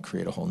wheel and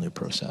create a whole new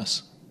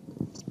process.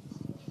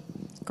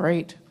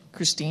 Great.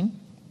 Christine?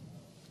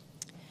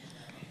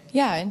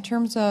 Yeah, in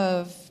terms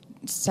of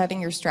setting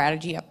your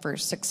strategy up for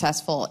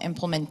successful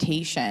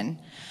implementation,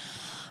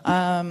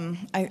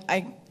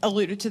 I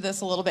alluded to this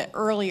a little bit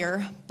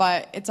earlier,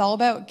 but it's all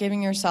about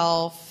giving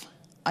yourself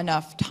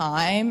enough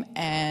time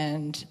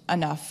and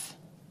enough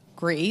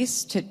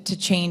grace to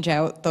change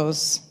out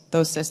those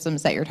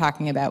systems that you're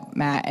talking about,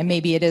 Matt. And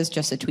maybe it is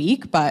just a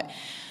tweak, but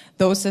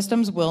those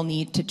systems will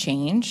need to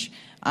change.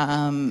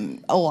 A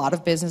lot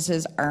of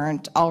businesses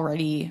aren't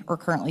already or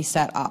currently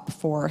set up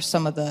for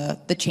some of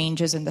the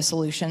changes and the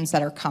solutions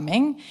that are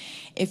coming.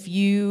 If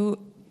you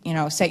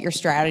set your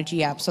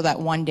strategy up so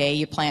that one day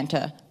you plan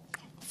to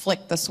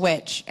flick the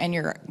switch and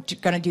you're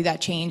going to do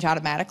that change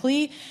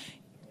automatically,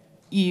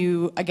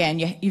 you've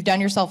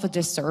done yourself a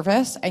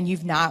disservice, and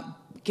you've not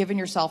given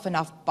yourself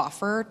enough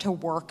buffer to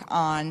work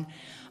on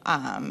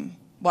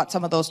what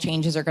some of those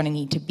changes are going to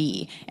need to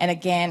be. And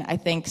again, I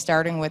think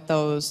starting with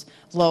those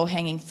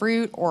low-hanging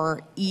fruit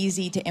or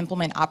easy to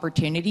implement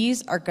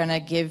opportunities are going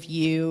to give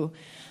you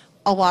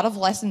a lot of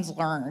lessons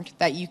learned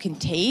that you can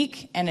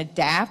take and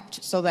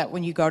adapt so that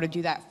when you go to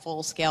do that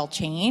full-scale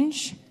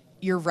change,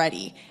 you're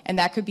ready. And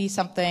that could be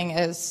something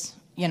as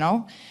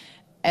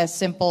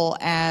simple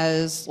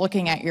as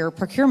looking at your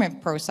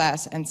procurement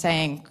process and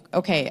saying,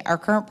 okay, our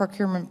current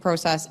procurement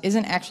process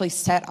isn't actually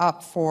set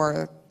up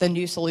for the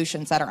new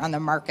solutions that are on the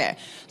market.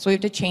 So we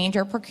have to change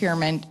our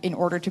procurement in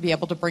order to be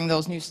able to bring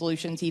those new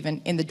solutions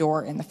even in the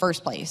door in the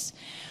first place.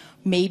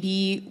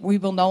 Maybe we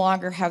will no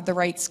longer have the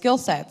right skill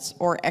sets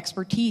or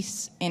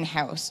expertise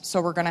in-house.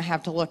 So we're going to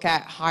have to look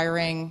at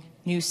hiring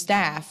new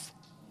staff.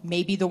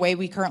 Maybe the way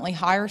we currently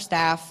hire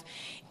staff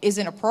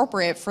isn't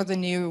appropriate for the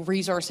new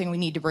resourcing we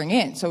need to bring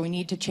in. So we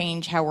need to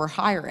change how we're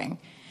hiring.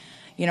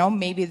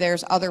 Maybe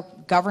there's other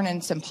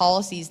governance and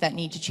policies that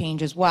need to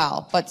change as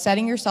well. But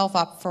setting yourself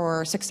up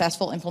for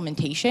successful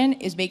implementation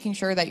is making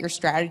sure that your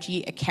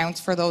strategy accounts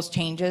for those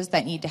changes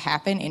that need to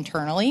happen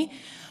internally.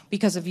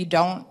 Because if you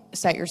don't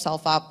set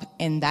yourself up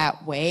in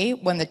that way,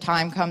 when the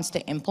time comes to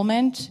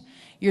implement,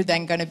 you're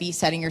then going to be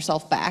setting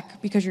yourself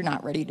back because you're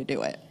not ready to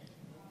do it.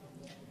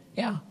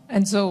 Yeah.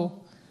 And so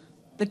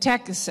the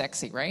tech is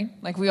sexy, right?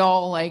 Like, we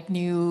all like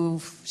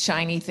new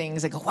shiny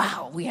things. Like,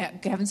 wow, we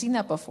haven't seen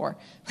that before.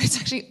 But it's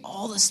actually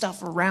all the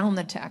stuff around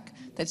the tech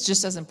that's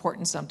just as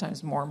important,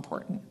 sometimes more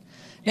important.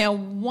 Now,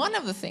 one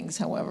of the things,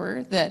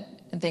 however,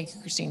 and thank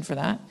you, Christine, for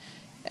that.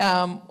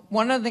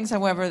 One of the things,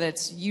 however,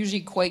 that's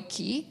usually quite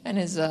key and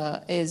is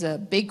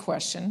a big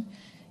question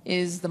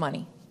is the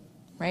money,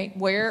 right?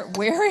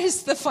 Where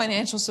is the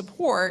financial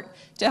support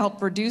to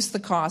help reduce the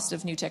cost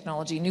of new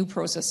technology, new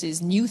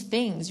processes, new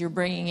things you're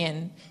bringing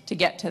in to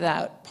get to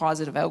that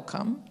positive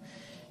outcome?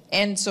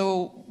 And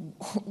so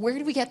where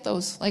do we get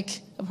those,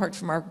 like, apart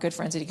from our good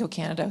friends at Eco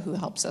Canada who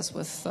helps us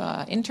with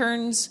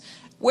interns?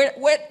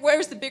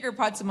 Where's the bigger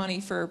pots of money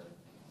for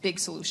big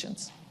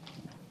solutions?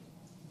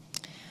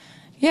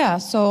 Yeah,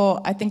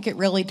 so I think it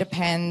really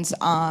depends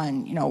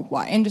on,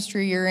 what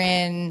industry you're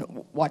in,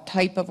 what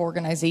type of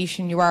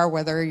organization you are,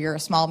 whether you're a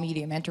small,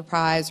 medium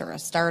enterprise or a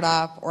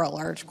startup or a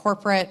large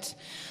corporate.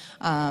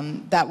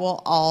 That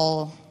will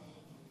all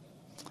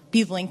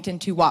be linked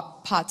into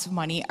what pots of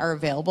money are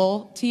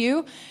available to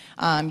you.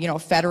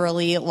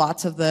 Federally,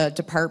 lots of the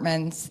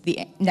departments,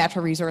 the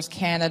Natural Resource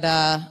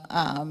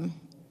Canada,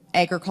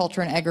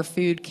 Agriculture and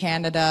Agri-Food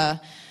Canada,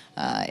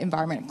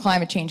 Environment and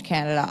Climate Change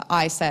Canada,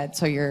 ISED,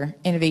 so your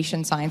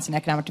Innovation, Science and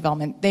Economic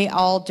Development, they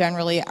all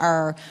generally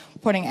are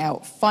putting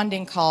out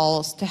funding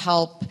calls to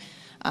help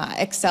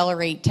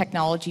accelerate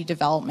technology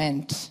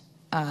development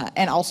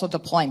and also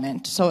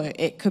deployment. So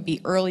it could be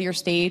earlier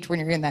stage when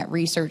you're in that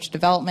research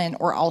development,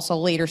 or also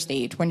later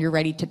stage when you're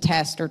ready to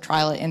test or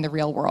trial it in the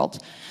real world.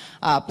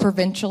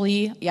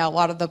 Provincially, a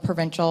lot of the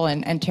provincial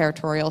and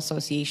territorial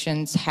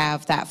associations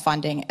have that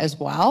funding as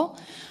well.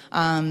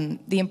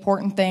 The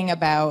important thing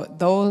about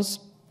those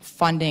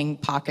funding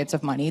pockets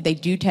of money, they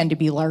do tend to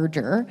be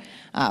larger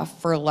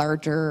for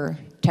larger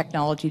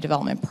technology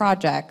development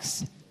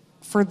projects.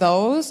 For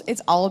those,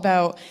 it's all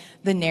about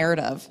the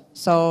narrative.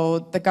 So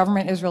the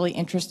government is really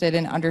interested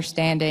in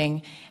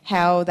understanding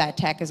how that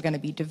tech is going to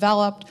be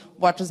developed.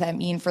 What does that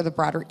mean for the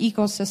broader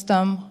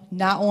ecosystem?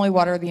 Not only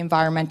what are the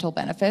environmental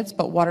benefits,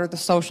 but what are the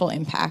social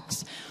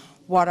impacts?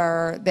 What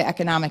are the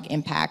economic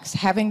impacts?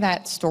 Having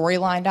that story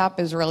lined up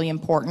is really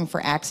important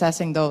for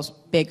accessing those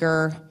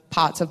bigger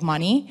pots of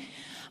money.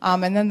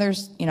 And then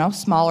there's,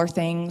 smaller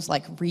things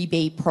like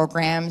rebate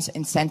programs,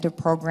 incentive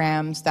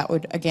programs that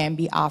would, again,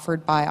 be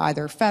offered by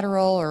either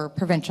federal or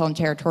provincial and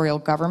territorial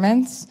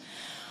governments.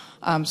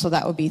 So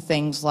that would be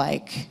things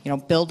like,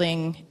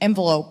 building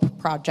envelope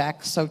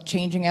projects, so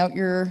changing out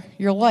your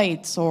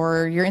lights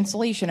or your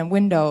insulation and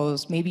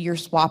windows. Maybe you're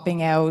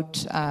swapping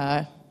out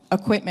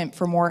equipment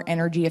for more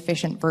energy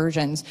efficient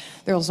versions.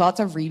 There's lots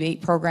of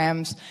rebate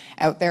programs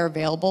out there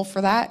available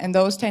for that, and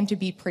those tend to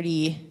be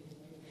pretty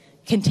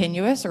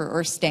continuous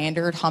or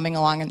standard, humming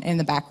along in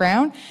the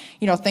background.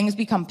 Things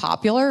become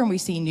popular and we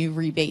see new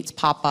rebates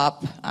pop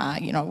up.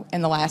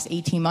 In the last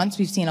 18 months,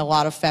 we've seen a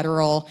lot of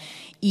federal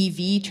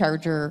EV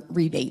charger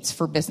rebates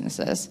for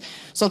businesses.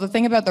 So the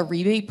thing about the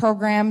rebate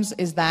programs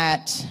is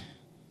that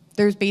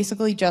there's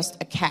basically just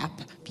a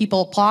cap.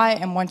 People apply,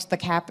 and once the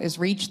cap is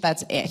reached,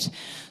 that's it.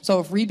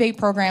 So if rebate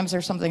programs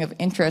are something of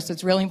interest,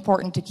 it's really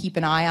important to keep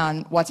an eye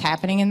on what's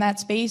happening in that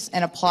space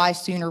and apply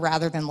sooner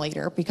rather than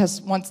later,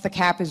 because once the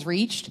cap is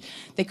reached,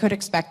 they could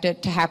expect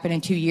it to happen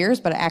in 2 years,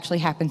 but it actually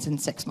happens in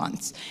 6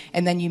 months.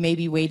 And then you may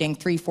be waiting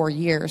 3-4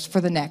 years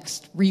for the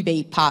next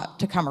rebate pot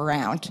to come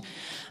around.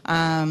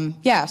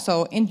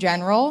 So in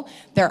general,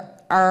 there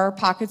are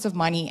pockets of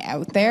money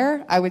out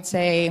there. I would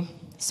say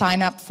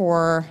sign up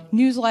for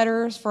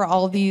newsletters for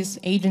all of these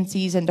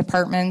agencies and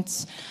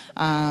departments,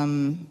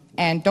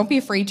 and don't be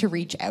afraid to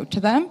reach out to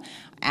them.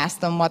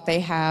 Ask them what they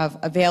have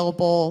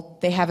available.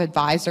 They have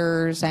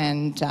advisors,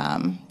 and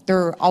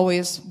they're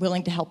always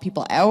willing to help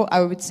people out.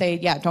 I would say,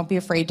 don't be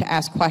afraid to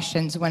ask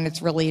questions when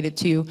it's related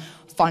to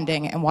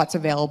funding and what's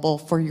available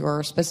for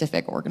your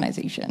specific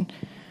organization.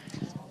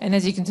 And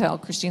as you can tell,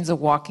 Christine's a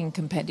walking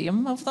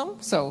compendium of them,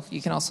 so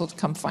you can also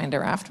come find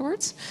her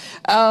afterwards.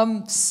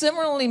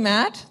 Similarly,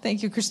 Matt,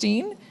 thank you,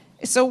 Christine.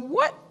 So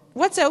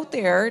what's out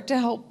there to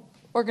help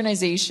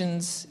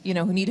organizations,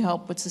 who need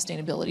help with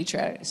sustainability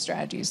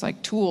strategies,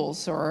 like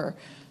tools or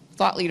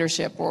thought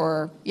leadership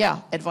or,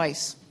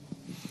 advice?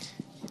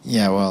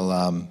 Yeah,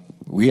 well,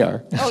 we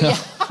are. Oh,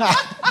 yeah.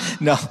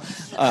 No,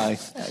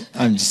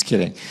 I'm just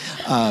kidding.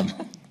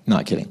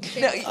 Not kidding.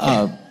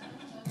 No,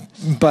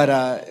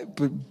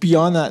 But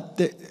beyond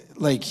that,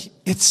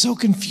 it's so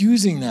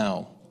confusing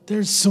now.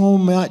 There's so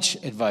much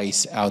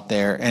advice out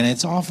there, and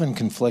it's often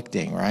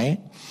conflicting, right?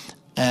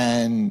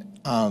 And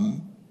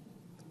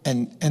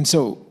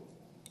so,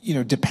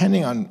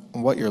 depending on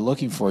what you're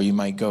looking for, you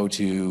might go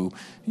to,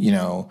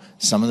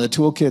 some of the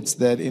toolkits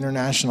that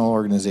international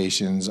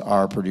organizations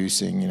are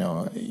producing.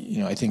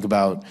 I think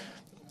about,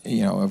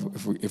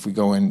 if we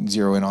go and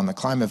zero in on the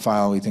climate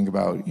file, we think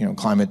about,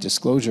 climate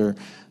disclosure.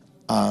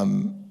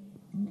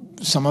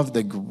 Some of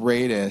the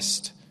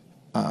greatest,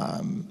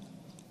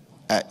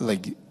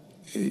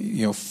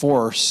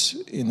 force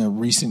in the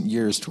recent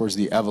years towards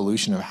the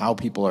evolution of how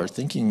people are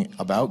thinking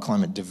about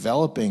climate,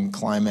 developing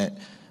climate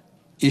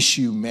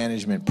issue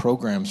management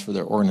programs for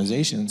their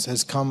organizations,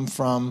 has come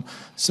from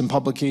some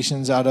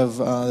publications out of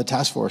the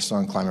Task Force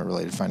on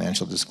Climate-Related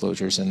Financial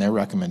Disclosures and their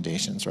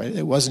recommendations, right?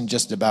 It wasn't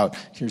just about,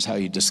 here's how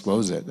you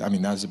disclose it. I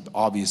mean, that's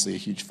obviously a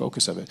huge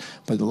focus of it.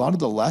 But a lot of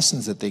the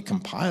lessons that they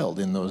compiled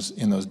in those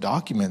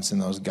documents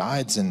and those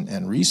guides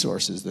and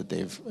resources that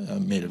they've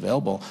made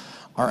available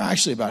are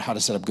actually about how to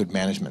set up good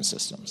management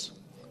systems,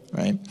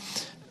 right?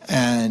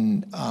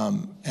 And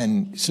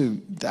so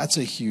that's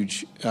a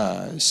huge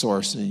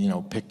source.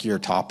 Pick your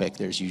topic.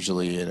 There's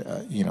usually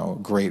a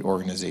great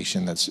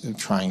organization that's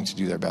trying to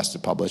do their best to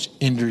publish.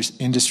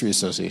 Industry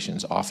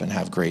associations often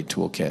have great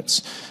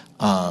toolkits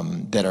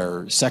that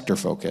are sector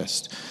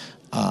focused.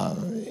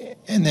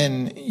 And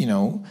then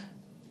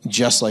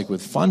just like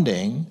with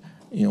funding,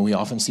 we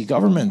often see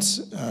governments,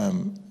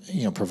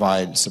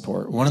 provide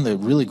support. One of the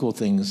really cool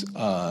things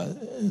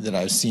that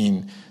I've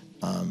seen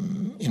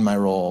in my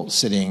role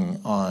sitting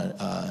on,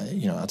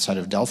 outside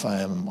of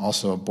Delphi, I'm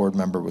also a board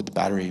member with the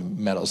Battery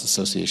Metals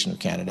Association of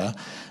Canada.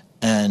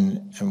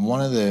 And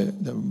one of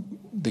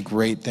the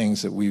great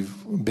things that we've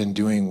been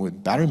doing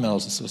with Battery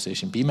Metals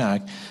Association,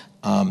 BMAC,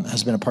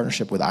 has been a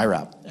partnership with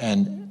IRAP.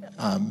 And,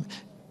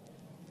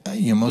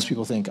 most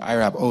people think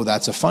IRAP, oh,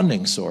 that's a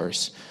funding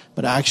source.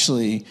 But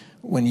actually,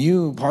 when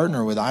you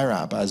partner with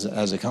IRAP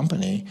as a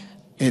company,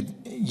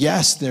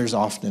 yes, there's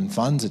often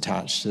funds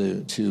attached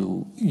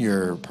to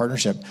your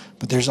partnership,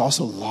 but there's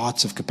also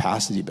lots of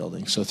capacity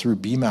building. So through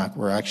BMAC,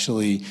 we're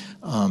actually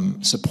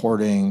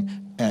supporting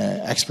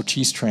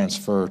expertise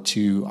transfer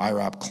to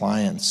IRAP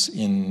clients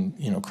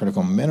in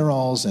critical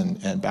minerals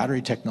and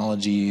battery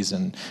technologies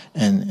and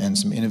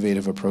some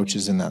innovative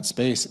approaches in that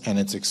space, and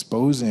it's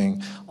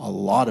exposing a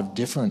lot of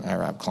different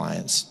IRAP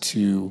clients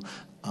to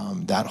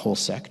that whole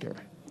sector.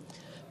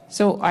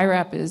 So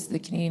IRAP is the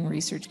Canadian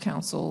Research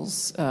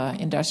Council's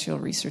Industrial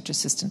Research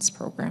Assistance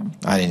Program.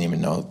 I didn't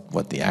even know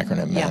what the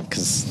acronym meant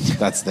because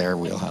that's their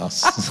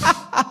wheelhouse.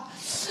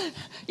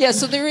 Yeah,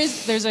 so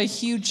there's a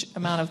huge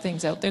amount of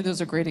things out there.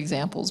 Those are great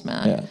examples,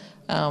 Matt.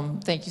 Yeah.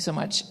 Thank you so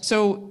much.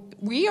 So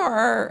we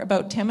are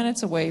about 10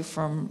 minutes away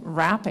from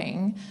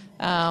wrapping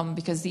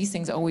because these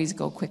things always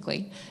go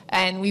quickly.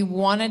 And we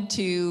wanted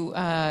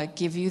to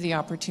give you the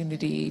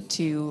opportunity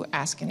to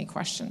ask any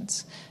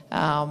questions.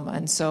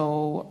 And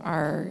so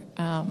our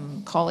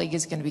colleague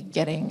is going to be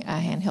getting a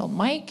handheld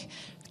mic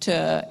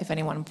if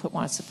anyone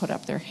wants to put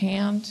up their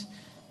hand.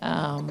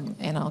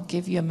 And I'll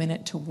give you a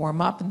minute to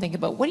warm up and think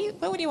about what do you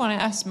want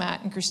to ask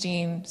Matt and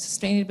Christine?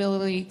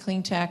 Sustainability,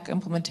 clean tech,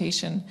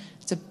 implementation.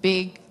 It's a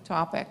big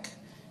topic.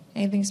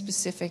 Anything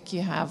specific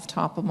you have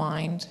top of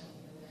mind?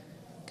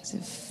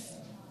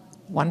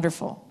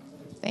 Wonderful.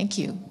 Thank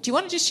you. Do you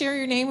want to just share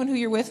your name and who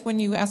you're with when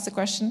you ask the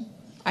question?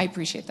 I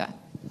appreciate that.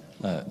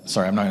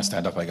 Sorry, I'm not going to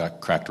stand up. I got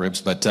cracked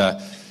ribs. But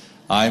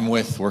I'm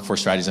with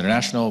Workforce Strategies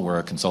International. We're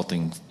a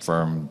consulting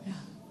firm,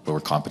 but we're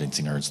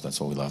competency nerds. That's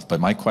what we love.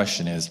 But my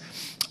question is,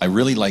 I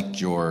really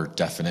liked your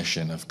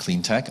definition of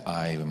clean tech.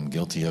 I am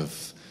guilty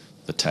of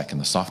the tech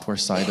and the software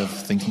side of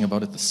thinking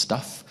about it, the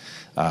stuff.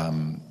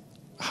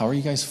 How are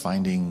you guys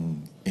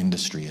finding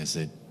industry? Is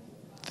it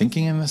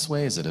thinking in this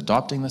way? Is it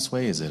adopting this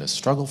way? Is it a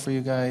struggle for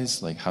you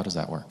guys? Like, how does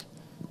that work?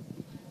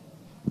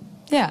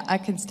 Yeah, I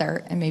can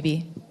start, and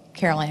maybe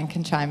Carol-Ann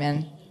can chime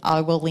in.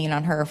 I will lean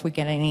on her if we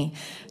get any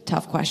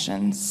tough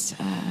questions.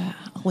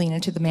 I'll lean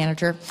into the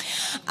manager.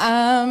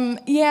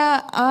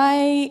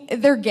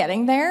 They're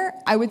getting there.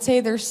 I would say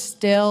they're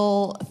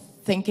still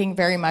thinking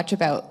very much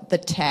about the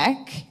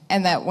tech,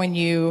 and that when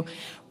you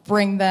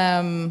bring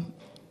them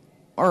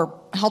or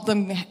help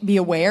them be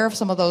aware of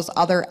some of those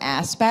other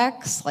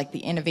aspects, like the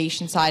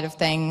innovation side of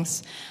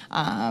things,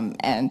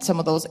 and some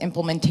of those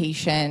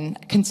implementation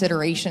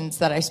considerations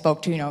that I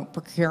spoke to,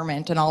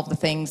 procurement and all of the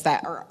things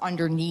that are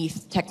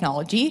underneath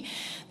technology.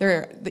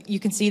 You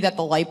can see that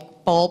the light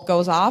bulb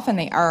goes off and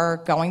they are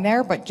going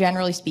there, but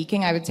generally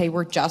speaking, I would say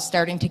we're just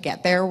starting to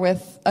get there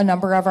with a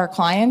number of our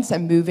clients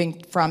and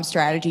moving from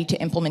strategy to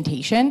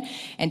implementation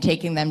and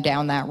taking them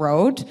down that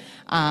road.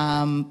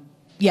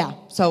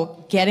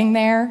 So getting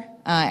there,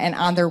 and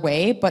on their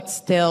way, but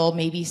still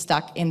maybe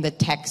stuck in the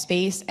tech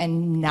space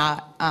and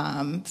not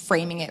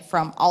framing it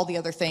from all the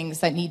other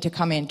things that need to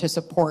come in to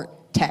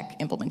support tech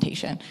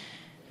implementation.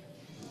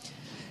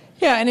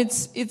 Yeah, and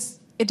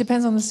it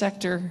depends on the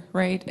sector,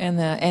 right, and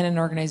an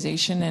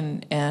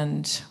organization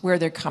and where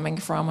they're coming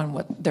from and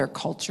what their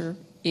culture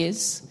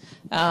is.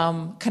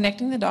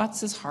 Connecting the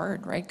dots is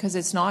hard, right? Because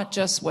it's not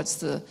just what's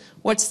the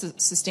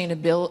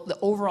sustainability, the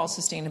overall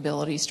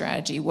sustainability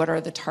strategy. What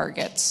are the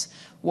targets?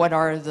 What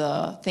are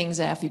the things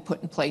that have to be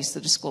put in place,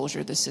 the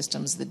disclosure, the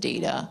systems, the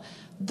data,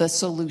 the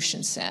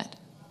solution set?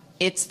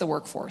 It's the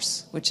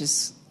workforce, which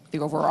is the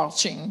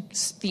overarching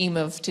theme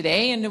of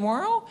today and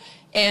tomorrow.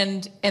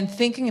 And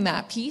thinking in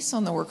that piece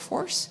on the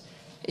workforce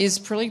is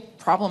pretty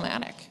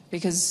problematic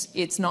because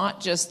it's not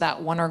just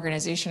that one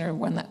organization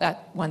or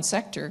that one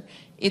sector.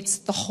 It's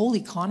the whole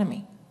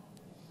economy,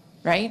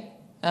 right?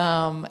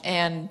 So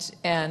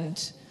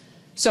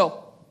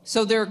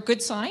there are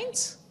good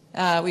signs.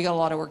 We got a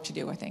lot of work to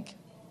do, I think.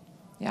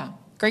 Yeah,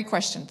 great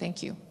question.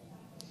 Thank you.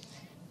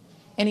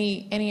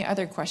 Any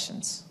other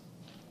questions?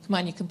 Come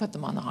on, you can put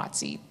them on the hot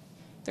seat.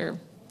 They're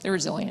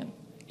resilient.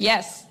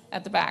 Yes,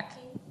 at the back.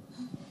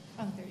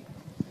 Oh, there you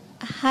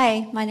go.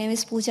 Hi, my name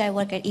is Pooja. I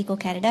work at Eco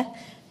Canada.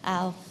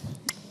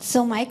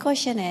 So my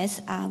question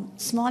is,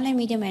 small and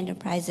medium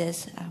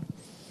enterprises,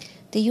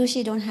 they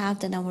usually don't have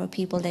the number of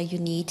people that you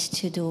need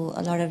to do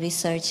a lot of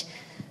research,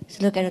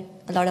 to look at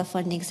a lot of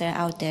fundings that are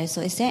out there.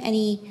 So is there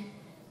any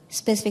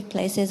specific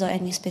places or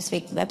any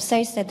specific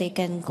websites that they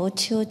can go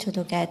to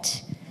look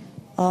at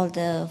all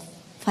the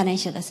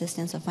financial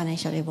assistance or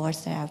financial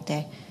rewards that are out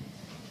there?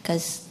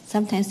 Because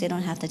sometimes they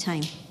don't have the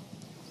time.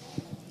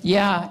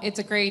 Yeah, it's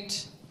a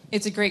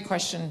great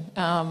question.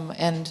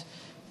 And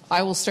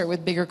I will start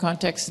with bigger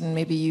context and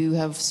maybe you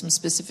have some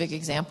specific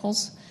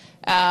examples.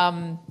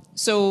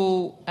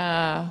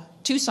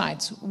 Two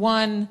sides.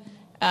 One,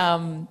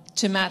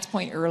 to Matt's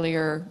point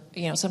earlier,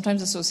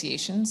 sometimes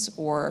associations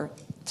or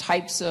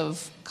types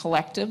of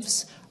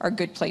collectives are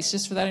good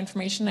places for that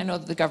information. I know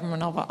that the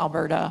government of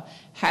Alberta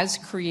has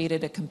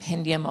created a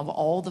compendium of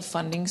all the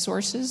funding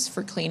sources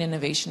for clean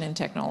innovation and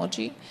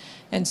technology.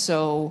 And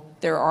so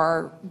there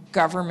are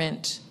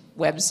government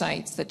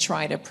websites that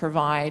try to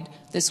provide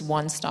this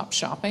one-stop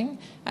shopping.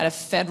 At a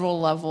federal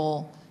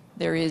level,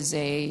 there is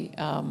the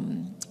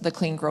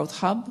Clean Growth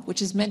Hub,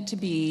 which is meant to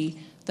be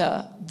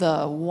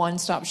the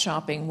one-stop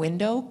shopping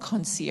window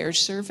concierge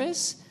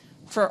service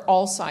for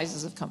all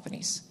sizes of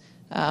companies.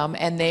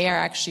 And they are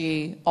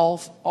actually, all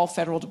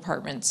federal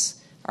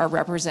departments are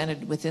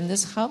represented within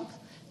this hub.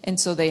 And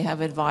so they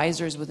have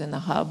advisors within the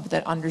hub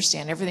that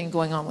understand everything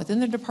going on within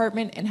the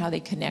department and how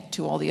they connect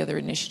to all the other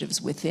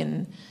initiatives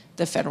within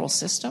the federal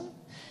system.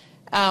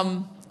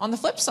 On the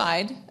flip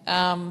side,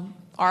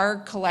 our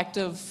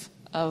collective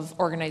of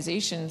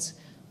organizations,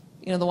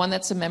 the one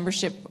that's a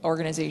membership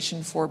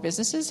organization for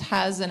businesses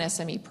has an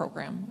SME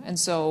program. And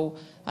so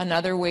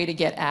another way to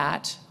get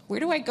at where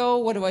do I go,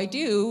 what do I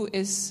do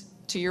is,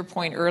 to your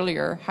point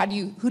earlier,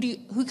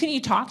 who can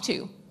you talk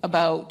to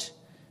about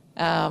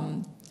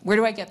where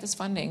do I get this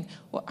funding?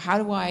 How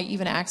do I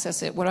even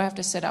access it? What do I have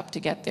to set up to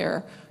get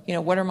there?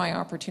 What are my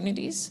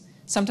opportunities?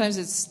 Sometimes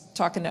it's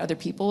talking to other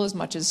people as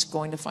much as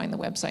going to find the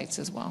websites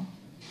as well.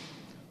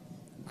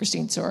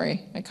 Christine,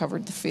 sorry, I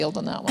covered the field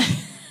on that one.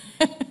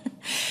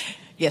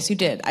 Yes, you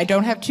did. I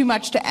don't have too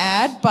much to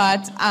add,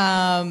 but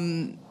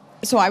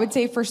so I would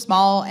say for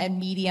small and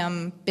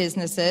medium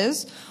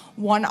businesses,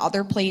 one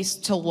other place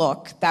to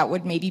look that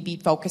would maybe be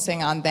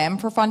focusing on them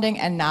for funding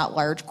and not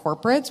large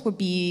corporates would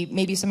be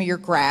maybe some of your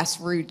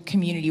grassroots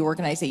community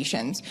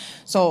organizations.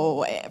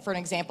 So for an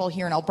example,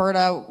 here in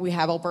Alberta, we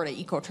have Alberta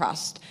Eco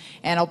Trust.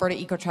 And Alberta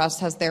Eco Trust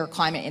has their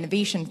Climate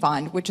Innovation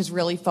Fund, which is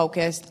really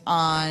focused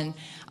on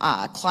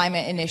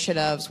climate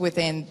initiatives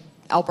within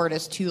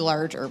Alberta's two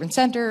large urban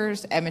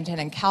centers, Edmonton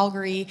and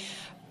Calgary,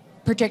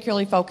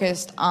 particularly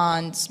focused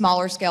on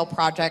smaller scale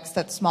projects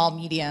that small,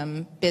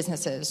 medium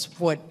businesses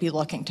would be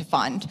looking to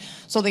fund.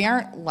 So they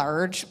aren't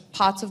large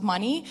pots of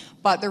money,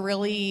 but they're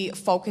really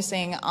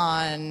focusing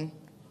on,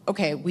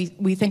 okay,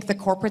 we think the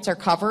corporates are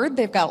covered.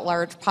 They've got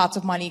large pots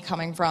of money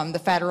coming from the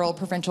federal,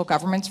 provincial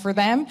governments for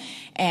them,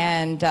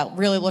 and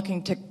really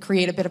looking to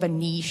create a bit of a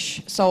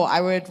niche. So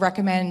I would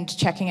recommend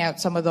checking out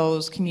some of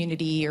those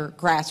community or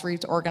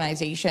grassroots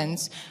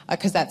organizations,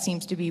 because that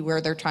seems to be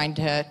where they're trying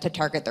to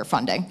target their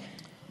funding.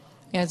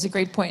 Yeah, it's a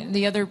great point.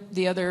 The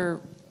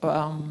other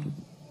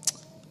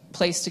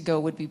place to go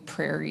would be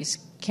Prairies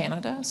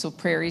Canada. So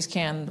Prairies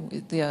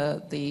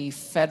the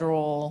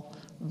federal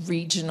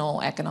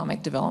regional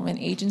economic development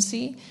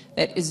agency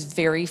that is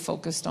very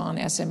focused on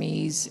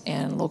SMEs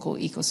and local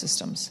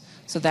ecosystems.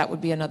 So that would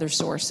be another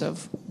source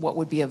of what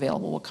would be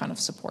available, what kind of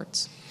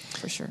supports,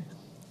 for sure.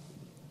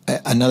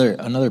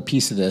 Another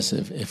piece of this,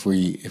 if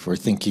we're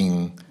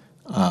thinking.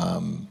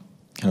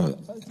 Kind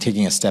of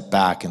taking a step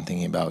back and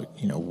thinking about,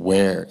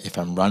 where, if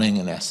I'm running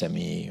an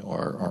SME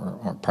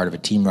or part of a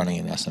team running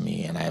an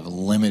SME and I have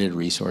limited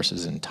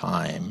resources and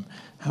time,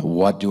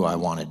 what do I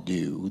want to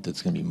do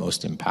that's going to be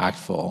most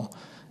impactful?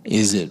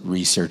 Is it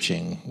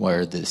researching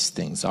where these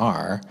things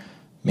are?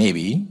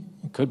 Maybe.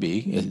 It could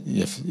be,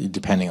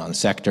 depending on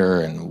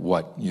sector and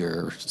what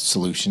your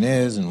solution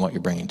is and what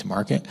you're bringing to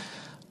market.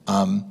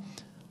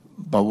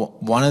 But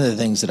one of the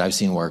things that I've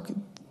seen work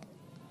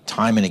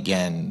time and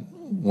again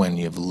when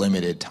you have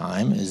limited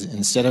time is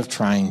instead of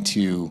trying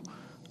to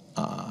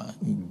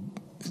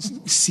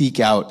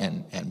seek out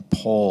and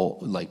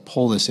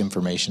pull this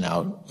information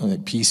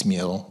out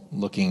piecemeal,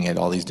 looking at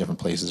all these different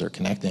places or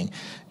connecting,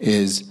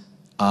 is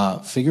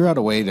figure out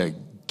a way to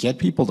get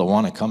people to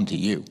want to come to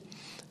you,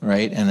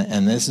 right?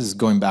 And this is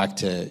going back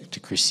to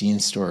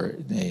Christine's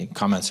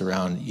comments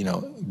around,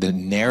 the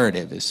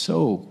narrative is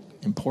so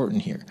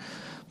important here.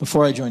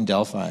 Before I joined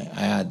Delphi, I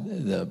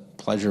had the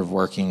pleasure of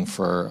working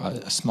for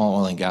a small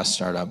oil and gas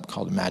startup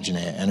called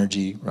Imaginea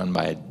Energy, run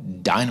by a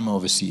dynamo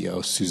of a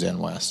CEO, Suzanne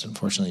West.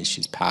 Unfortunately,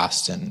 she's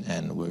passed,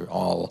 and we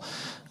all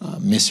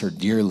miss her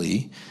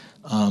dearly.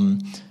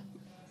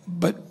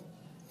 But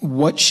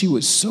what she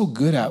was so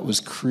good at was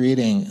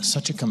creating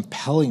such a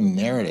compelling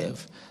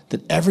narrative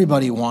that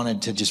everybody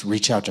wanted to just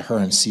reach out to her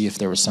and see if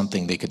there was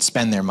something they could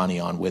spend their money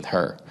on with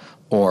her.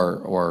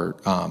 Or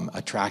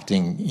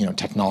attracting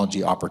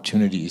technology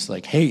opportunities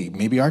like, hey,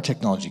 maybe our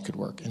technology could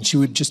work. And she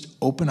would just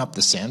open up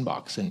the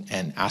sandbox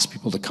and ask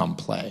people to come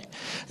play.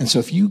 And so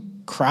if you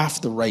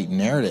craft the right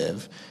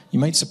narrative, you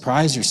might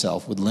surprise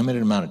yourself with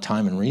limited amount of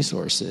time and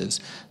resources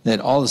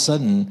that all of a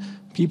sudden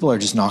people are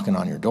just knocking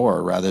on your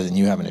door rather than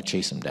you having to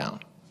chase them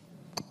down.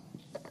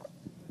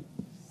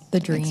 The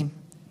dream.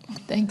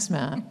 Thanks,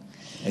 Matt.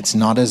 It's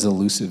not as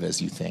elusive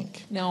as you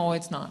think. No,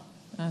 it's not.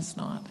 That's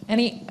not.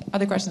 Any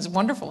other questions?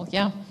 Wonderful.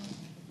 Yeah.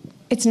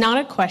 It's not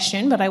a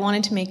question, but I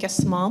wanted to make a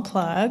small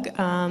plug.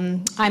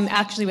 I'm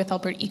actually with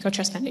Alberta Eco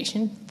Trust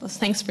Foundation.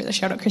 Thanks for the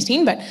shout out,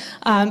 Christine. But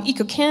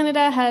Eco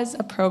Canada has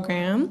a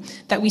program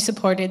that we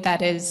supported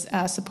that is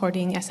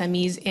supporting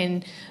SMEs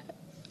in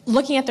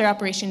looking at their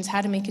operations, how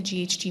to make a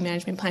GHG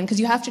management plan, because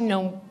you have to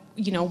know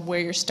where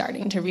you're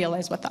starting to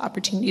realize what the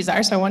opportunities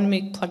are. So I want to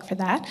make a plug for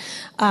that.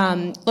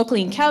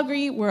 Locally in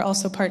Calgary, we're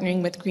also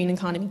partnering with Green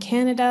Economy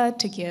Canada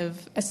to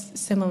give a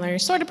similar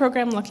sort of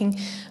program looking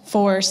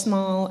for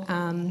small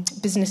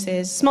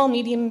businesses, small,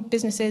 medium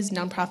businesses,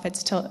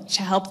 nonprofits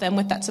to help them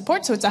with that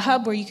support. So it's a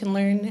hub where you can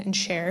learn and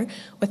share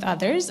with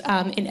others.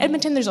 In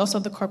Edmonton, there's also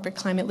the Corporate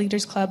Climate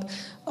Leaders Club,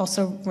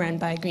 also run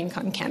by Green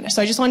Economy Canada.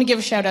 So I just want to give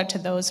a shout out to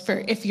those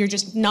for if you're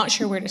just not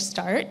sure where to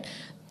start,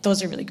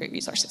 those are really great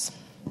resources.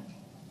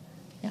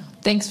 Yeah,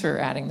 thanks for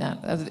adding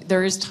that.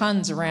 There is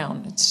tons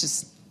around. It's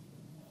just,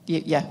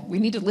 yeah, we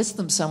need to list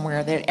them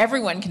somewhere that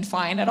everyone can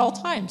find at all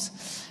times.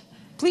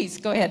 Please,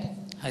 go ahead.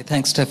 Hi,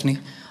 thanks, Stephanie.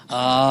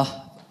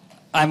 I'm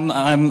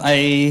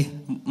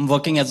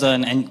working as a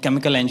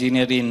chemical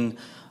engineer in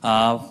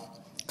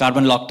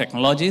carbon lock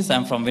technologies.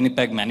 I'm from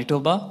Winnipeg,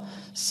 Manitoba.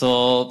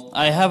 So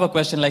I have a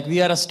question. Like, we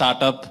are a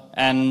startup,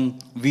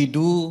 and we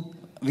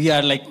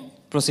are like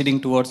proceeding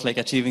towards like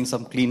achieving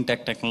some clean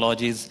tech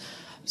technologies.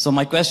 So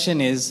my question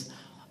is,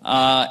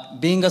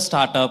 being a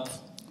startup,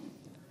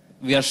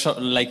 we are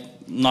like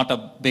not a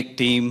big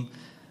team.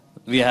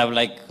 We have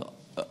like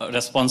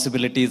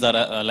responsibilities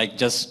are like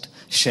just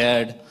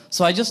shared.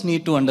 So I just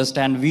need to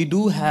understand, we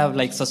do have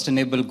like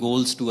sustainable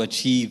goals to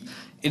achieve.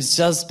 It's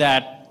just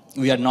that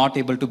we are not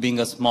able to, being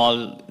a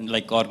small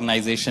like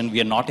organization,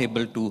 we are not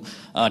able to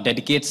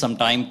dedicate some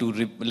time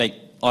to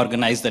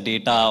organize the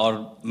data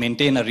or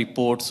maintain a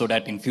report so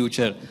that in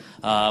future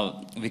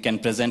we can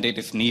present it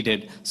if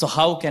needed. So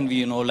how can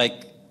we,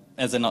 like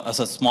as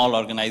a small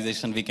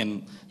organization, we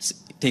can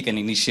take an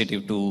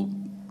initiative to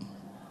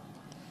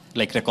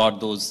like record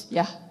those?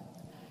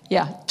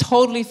 Yeah,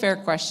 totally fair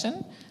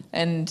question.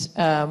 And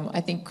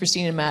I think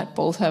Christine and Matt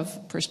both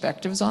have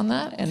perspectives on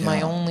that. And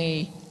my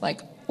only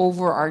like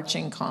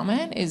overarching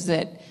comment is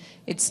that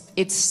it's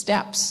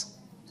steps.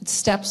 It's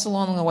steps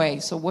along the way.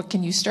 So what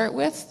can you start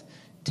with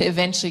to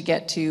eventually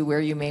get to where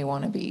you may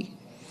want to be?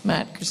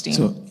 Matt, Christine.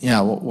 So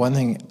one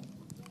thing,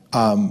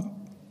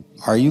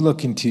 are you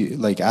looking to,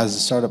 like as a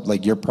startup,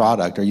 like your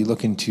product, are you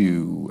looking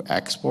to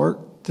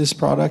export this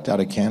product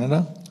out of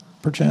Canada,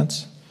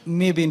 perchance?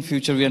 Maybe in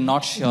future, we are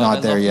not sure.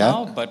 Not there yet?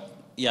 Now, but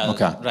yeah,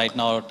 okay. Right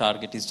now our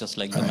target is just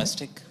like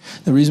domestic.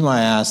 Right. The reason why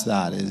I asked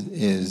that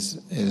is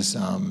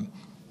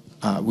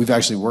we've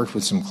actually worked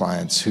with some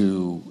clients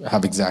who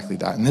have exactly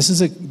that, and this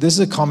is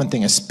a common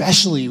thing,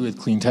 especially with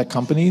clean tech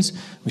companies.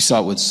 We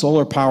saw it with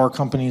solar power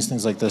companies,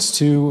 things like this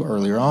too,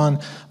 earlier on.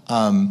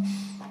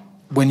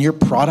 When your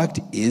product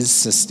is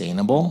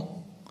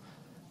sustainable,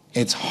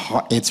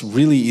 it's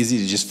really easy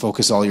to just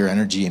focus all your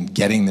energy in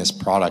getting this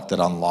product that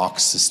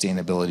unlocks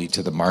sustainability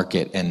to the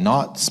market and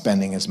not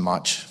spending as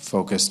much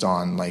focused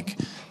on like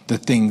the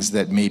things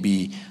that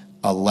maybe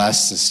a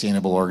less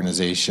sustainable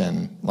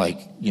organization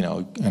like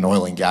an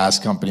oil and gas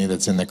company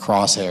that's in the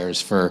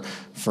crosshairs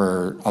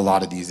for a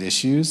lot of these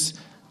issues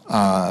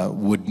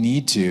would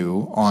need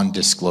to, on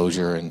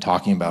disclosure and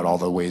talking about all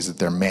the ways that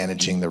they're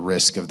managing the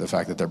risk of the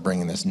fact that they're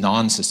bringing this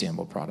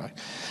non-sustainable product.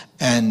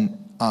 And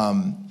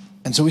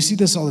so we see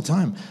this all the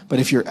time. But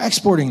if you're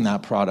exporting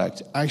that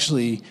product,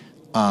 actually,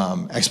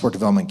 Export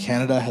Development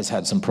Canada has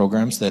had some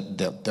programs that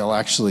they'll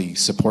actually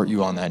support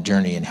you on that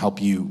journey and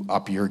help you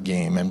up your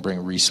game and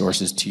bring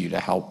resources to you to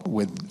help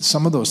with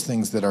some of those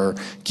things that are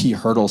key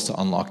hurdles to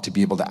unlock to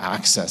be able to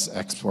access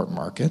export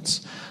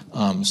markets.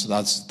 So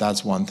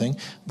that's one thing.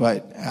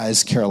 But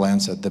as Carol Ann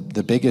said,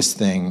 the biggest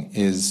thing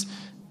is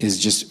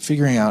just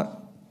figuring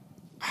out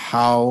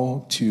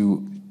how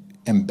to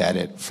embed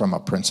it from a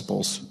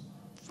principles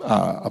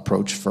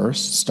approach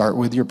first. Start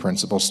with your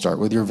principles, start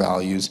with your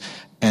values,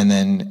 and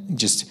then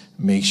just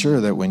make sure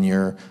that when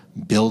you're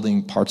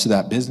building parts of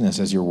that business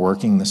as you're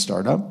working the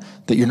startup,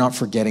 that you're not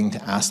forgetting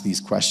to ask these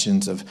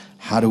questions of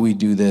how do we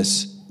do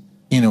this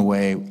in a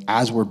way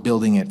as we're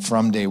building it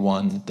from day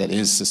one that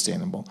is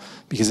sustainable.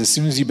 Because as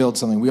soon as you build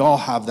something, we all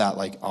have that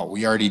like, oh,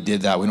 we already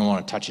did that, we don't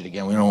want to touch it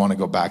again, we don't want to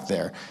go back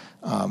there.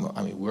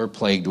 I mean, we're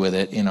plagued with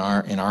it in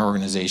our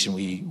organization.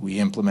 We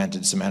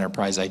implemented some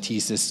enterprise IT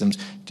systems,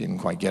 didn't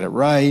quite get it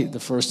right the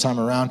first time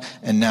around,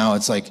 and now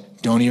it's like,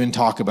 don't even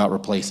talk about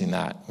replacing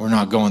that. We're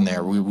not going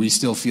there. We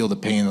still feel the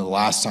pain of the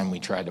last time we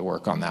tried to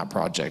work on that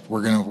project.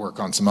 We're going to work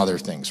on some other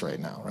things right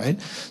now, right?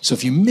 So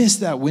if you miss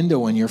that window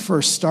when you're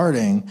first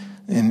starting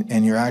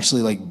and you're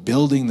actually like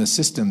building the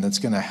system that's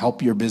going to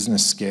help your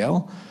business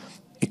scale,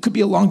 it could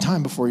be a long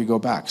time before you go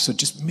back. So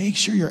just make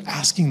sure you're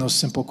asking those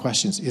simple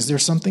questions. Is there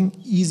something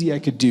easy I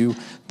could do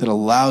that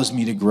allows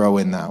me to grow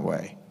in that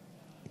way?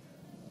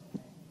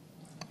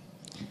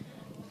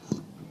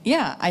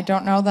 Yeah, I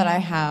don't know that I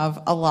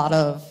have a lot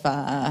of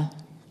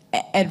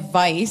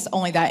advice,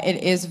 only that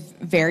it is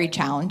very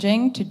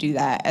challenging to do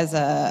that as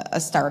a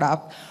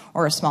startup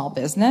or a small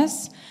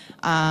business.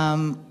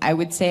 I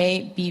would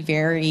say be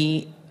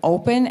very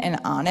open and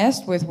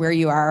honest with where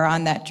you are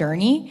on that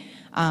journey.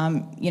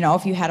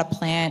 If you had a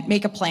plan,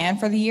 make a plan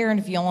for the year, and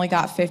if you only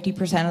got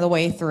 50% of the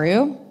way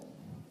through,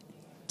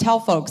 tell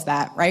folks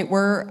that, right?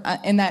 We're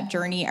in that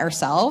journey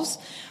ourselves.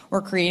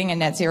 We're creating a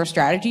net zero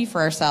strategy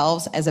for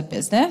ourselves as a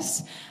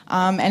business.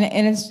 And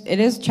it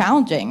is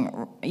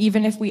challenging,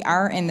 even if we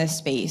are in this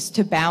space,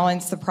 to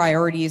balance the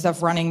priorities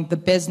of running the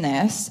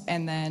business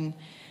and then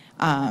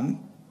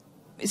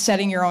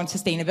setting your own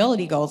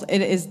sustainability goals.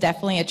 It is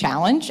definitely a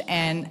challenge,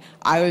 and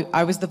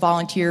I was the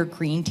volunteer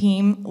green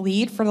team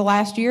lead for the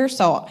last year,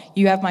 so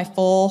you have my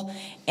full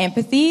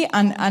empathy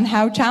on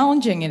how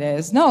challenging it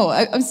is. No,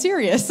 I'm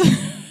serious.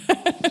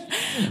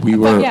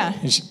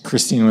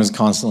 Christine was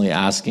constantly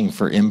asking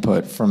for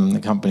input from the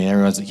company.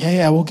 Everyone's like,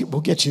 yeah, we'll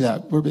get you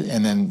that.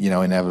 And then,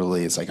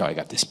 inevitably it's like, oh, I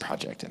got this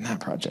project and that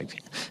project.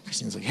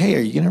 Christine's like, hey,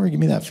 are you going to ever give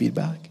me that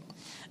feedback?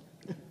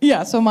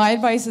 Yeah, so my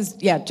advice is,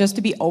 just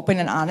to be open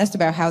and honest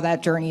about how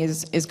that journey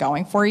is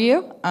going for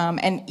you.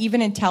 And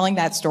even in telling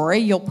that story,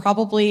 you'll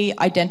probably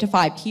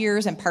identify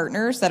peers and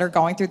partners that are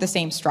going through the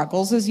same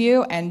struggles as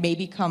you, and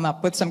maybe come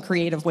up with some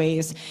creative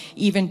ways,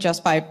 even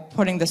just by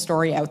putting the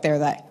story out there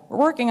that we're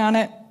working on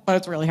it, but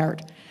it's really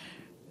hard.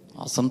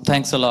 Awesome,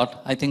 thanks a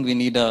lot. I think we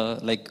need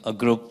a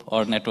group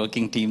or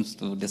networking teams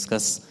to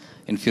discuss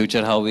in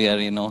future how we are,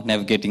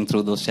 navigating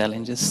through those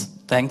challenges.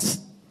 Thanks.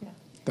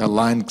 That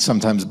line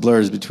sometimes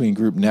blurs between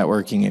group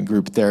networking and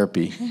group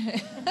therapy.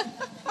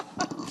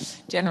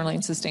 Generally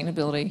in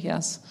sustainability,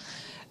 yes.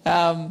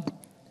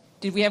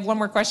 Did we have one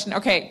more question?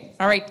 Okay,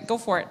 all right, go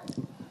for it.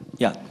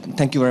 Yeah,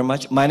 thank you very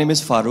much. My name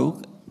is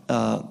Farooq.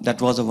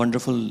 That was a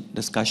wonderful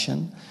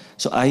discussion.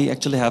 So I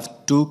actually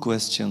have two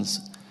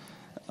questions.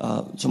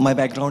 So my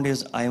background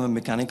is I am a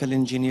mechanical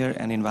engineer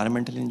and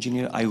environmental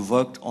engineer. I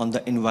worked on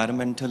the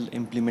environmental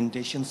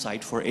implementation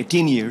side for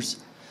 18 years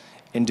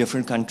in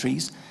different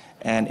countries.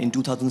 And in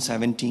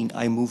 2017,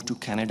 I moved to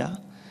Canada,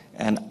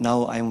 and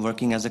now I'm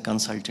working as a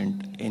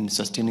consultant in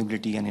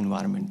sustainability and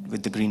environment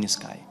with the Green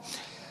Sky.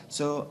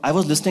 So I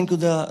was listening to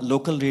the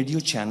local radio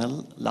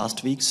channel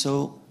last week.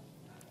 So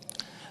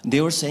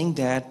they were saying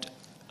that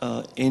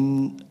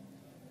in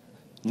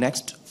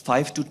next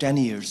 5 to 10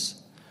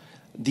 years,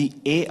 the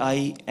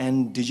AI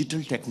and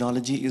digital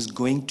technology is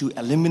going to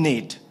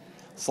eliminate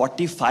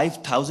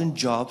 45,000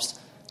 jobs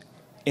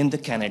in the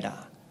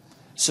Canada.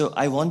 So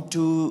I want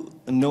to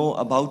know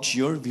about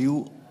your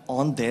view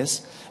on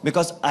this,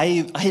 because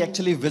I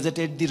actually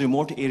visited the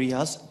remote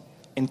areas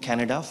in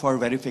Canada for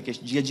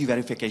verification, GHG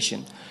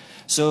verification.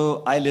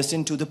 So I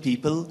listened to the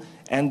people,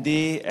 and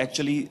they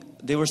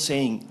were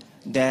saying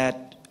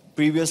that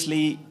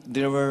previously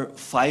there were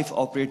 5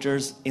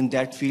 operators in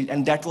that field,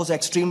 and that was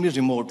extremely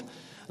remote,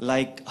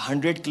 like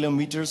 100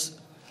 kilometers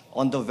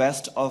on the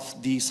west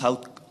of the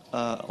south,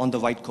 on the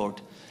White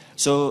Court.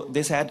 So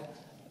they said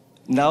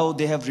now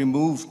they have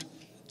removed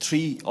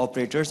 3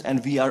 operators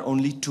and we are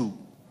only 2.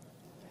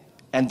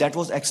 And that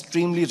was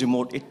extremely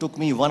remote. It took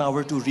me 1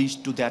 hour to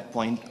reach to that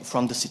point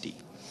from the city.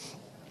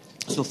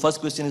 So first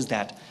question is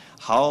that,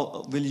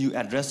 how will you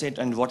address it,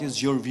 and what is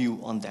your view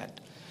on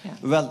that? Yeah.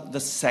 Well, the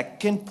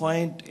second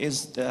point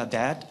is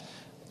that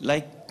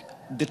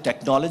the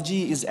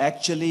technology is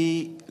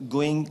actually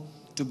going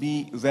to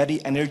be very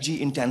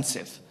energy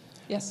intensive.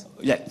 Yes.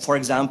 Yeah, for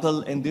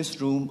example, in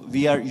this room,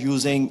 we are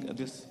using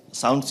this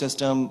sound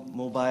system,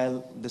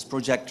 mobile, this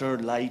projector,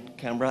 light,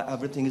 camera,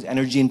 everything is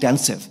energy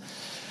intensive.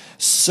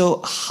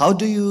 So how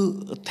do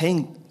you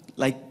think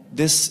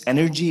this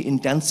energy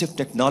intensive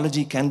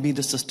technology can be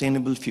the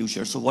sustainable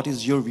future? So what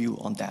is your view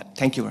on that?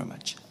 Thank you very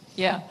much.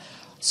 Yeah.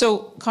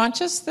 So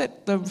conscious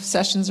that the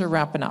sessions are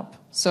wrapping up.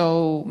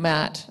 So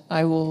Matt,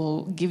 I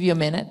will give you a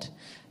minute,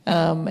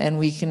 and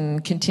we can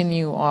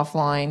continue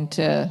offline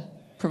to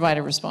provide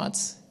a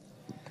response.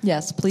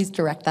 Yes, please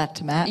direct that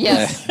to Matt.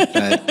 Yes.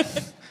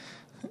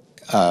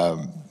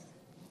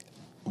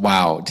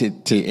 Wow,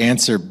 to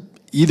answer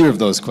either of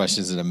those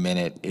questions in a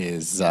minute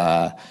is,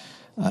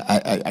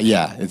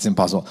 it's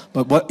impossible.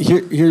 But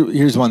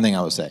here's one thing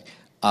I would say.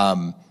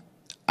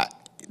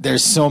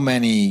 There's so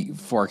many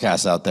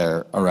forecasts out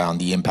there around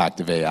the impact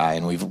of AI,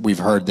 and we've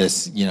heard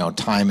this,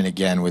 time and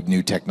again with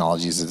new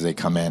technologies as they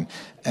come in.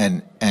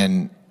 And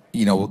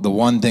the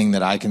one thing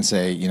that I can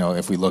say,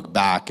 if we look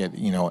back at,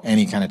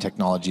 any kind of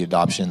technology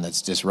adoption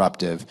that's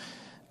disruptive,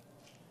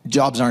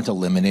 jobs aren't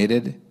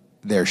eliminated,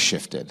 they're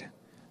shifted,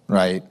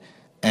 right?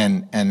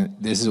 And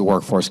this is a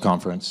workforce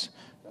conference,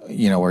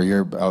 where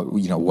you're,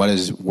 what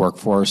does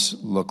workforce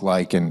look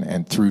like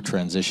and through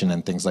transition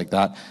and things like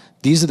that.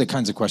 These are the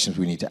kinds of questions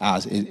we need to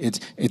ask.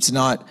 It's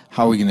not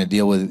how are we going to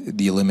deal with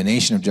the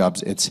elimination of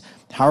jobs, it's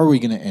how are we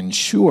going to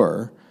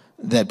ensure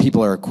that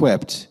people are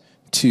equipped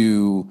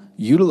to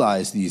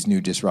utilize these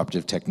new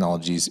disruptive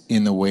technologies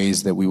in the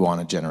ways that we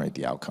want to generate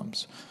the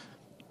outcomes.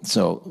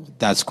 So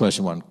that's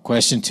question 1.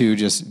 Question 2,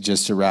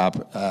 just to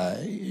wrap,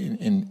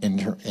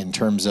 in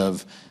terms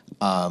of,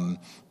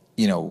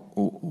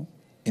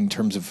 in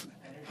terms of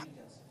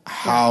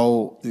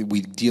how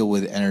we deal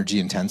with energy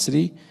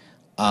intensity,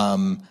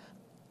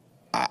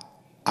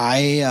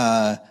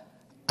 I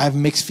have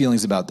mixed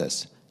feelings about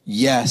this.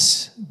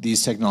 yes,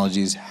 these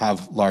technologies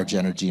have large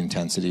energy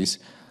intensities,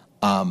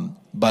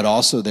 but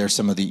also they're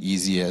some of the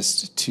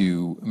easiest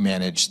to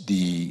manage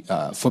the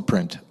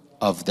footprint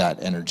of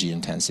that energy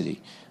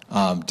intensity.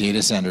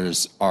 Data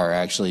centers are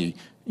actually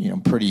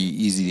pretty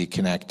easy to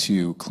connect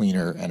to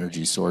cleaner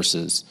energy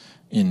sources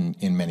in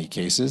many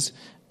cases.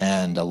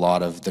 And a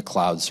lot of the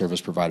cloud service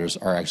providers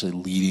are actually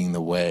leading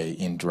the way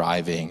in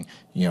driving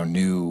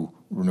new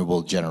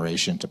renewable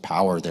generation to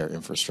power their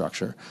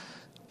infrastructure.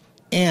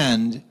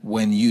 And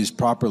when used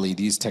properly,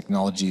 these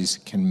technologies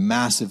can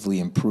massively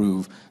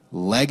improve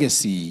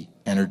legacy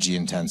energy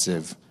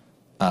intensive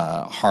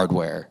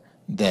hardware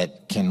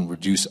that can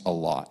reduce a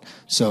lot.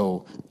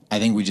 So I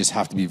think we just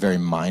have to be very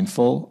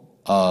mindful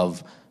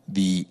of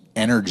the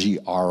energy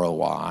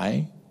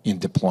ROI in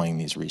deploying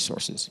these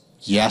resources.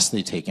 Yes,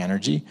 they take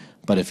energy,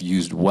 but if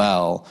used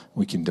well,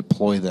 we can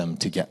deploy them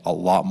to get a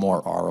lot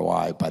more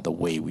ROI by the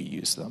way we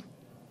use them.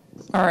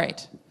 All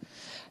right.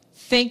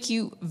 Thank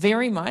you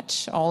very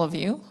much, all of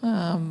you,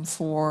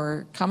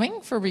 for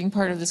coming, for being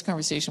part of this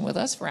conversation with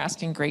us, for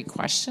asking great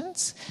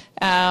questions.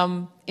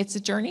 It's a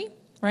journey,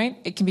 right?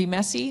 It can be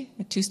messy,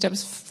 2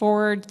 steps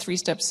forward, 3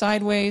 steps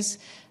sideways,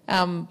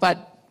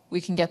 but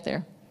we can get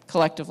there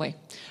collectively.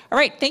 All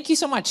right, thank you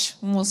so much,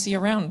 and we'll see you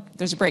around.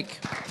 There's a break.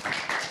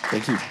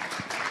 Thank you.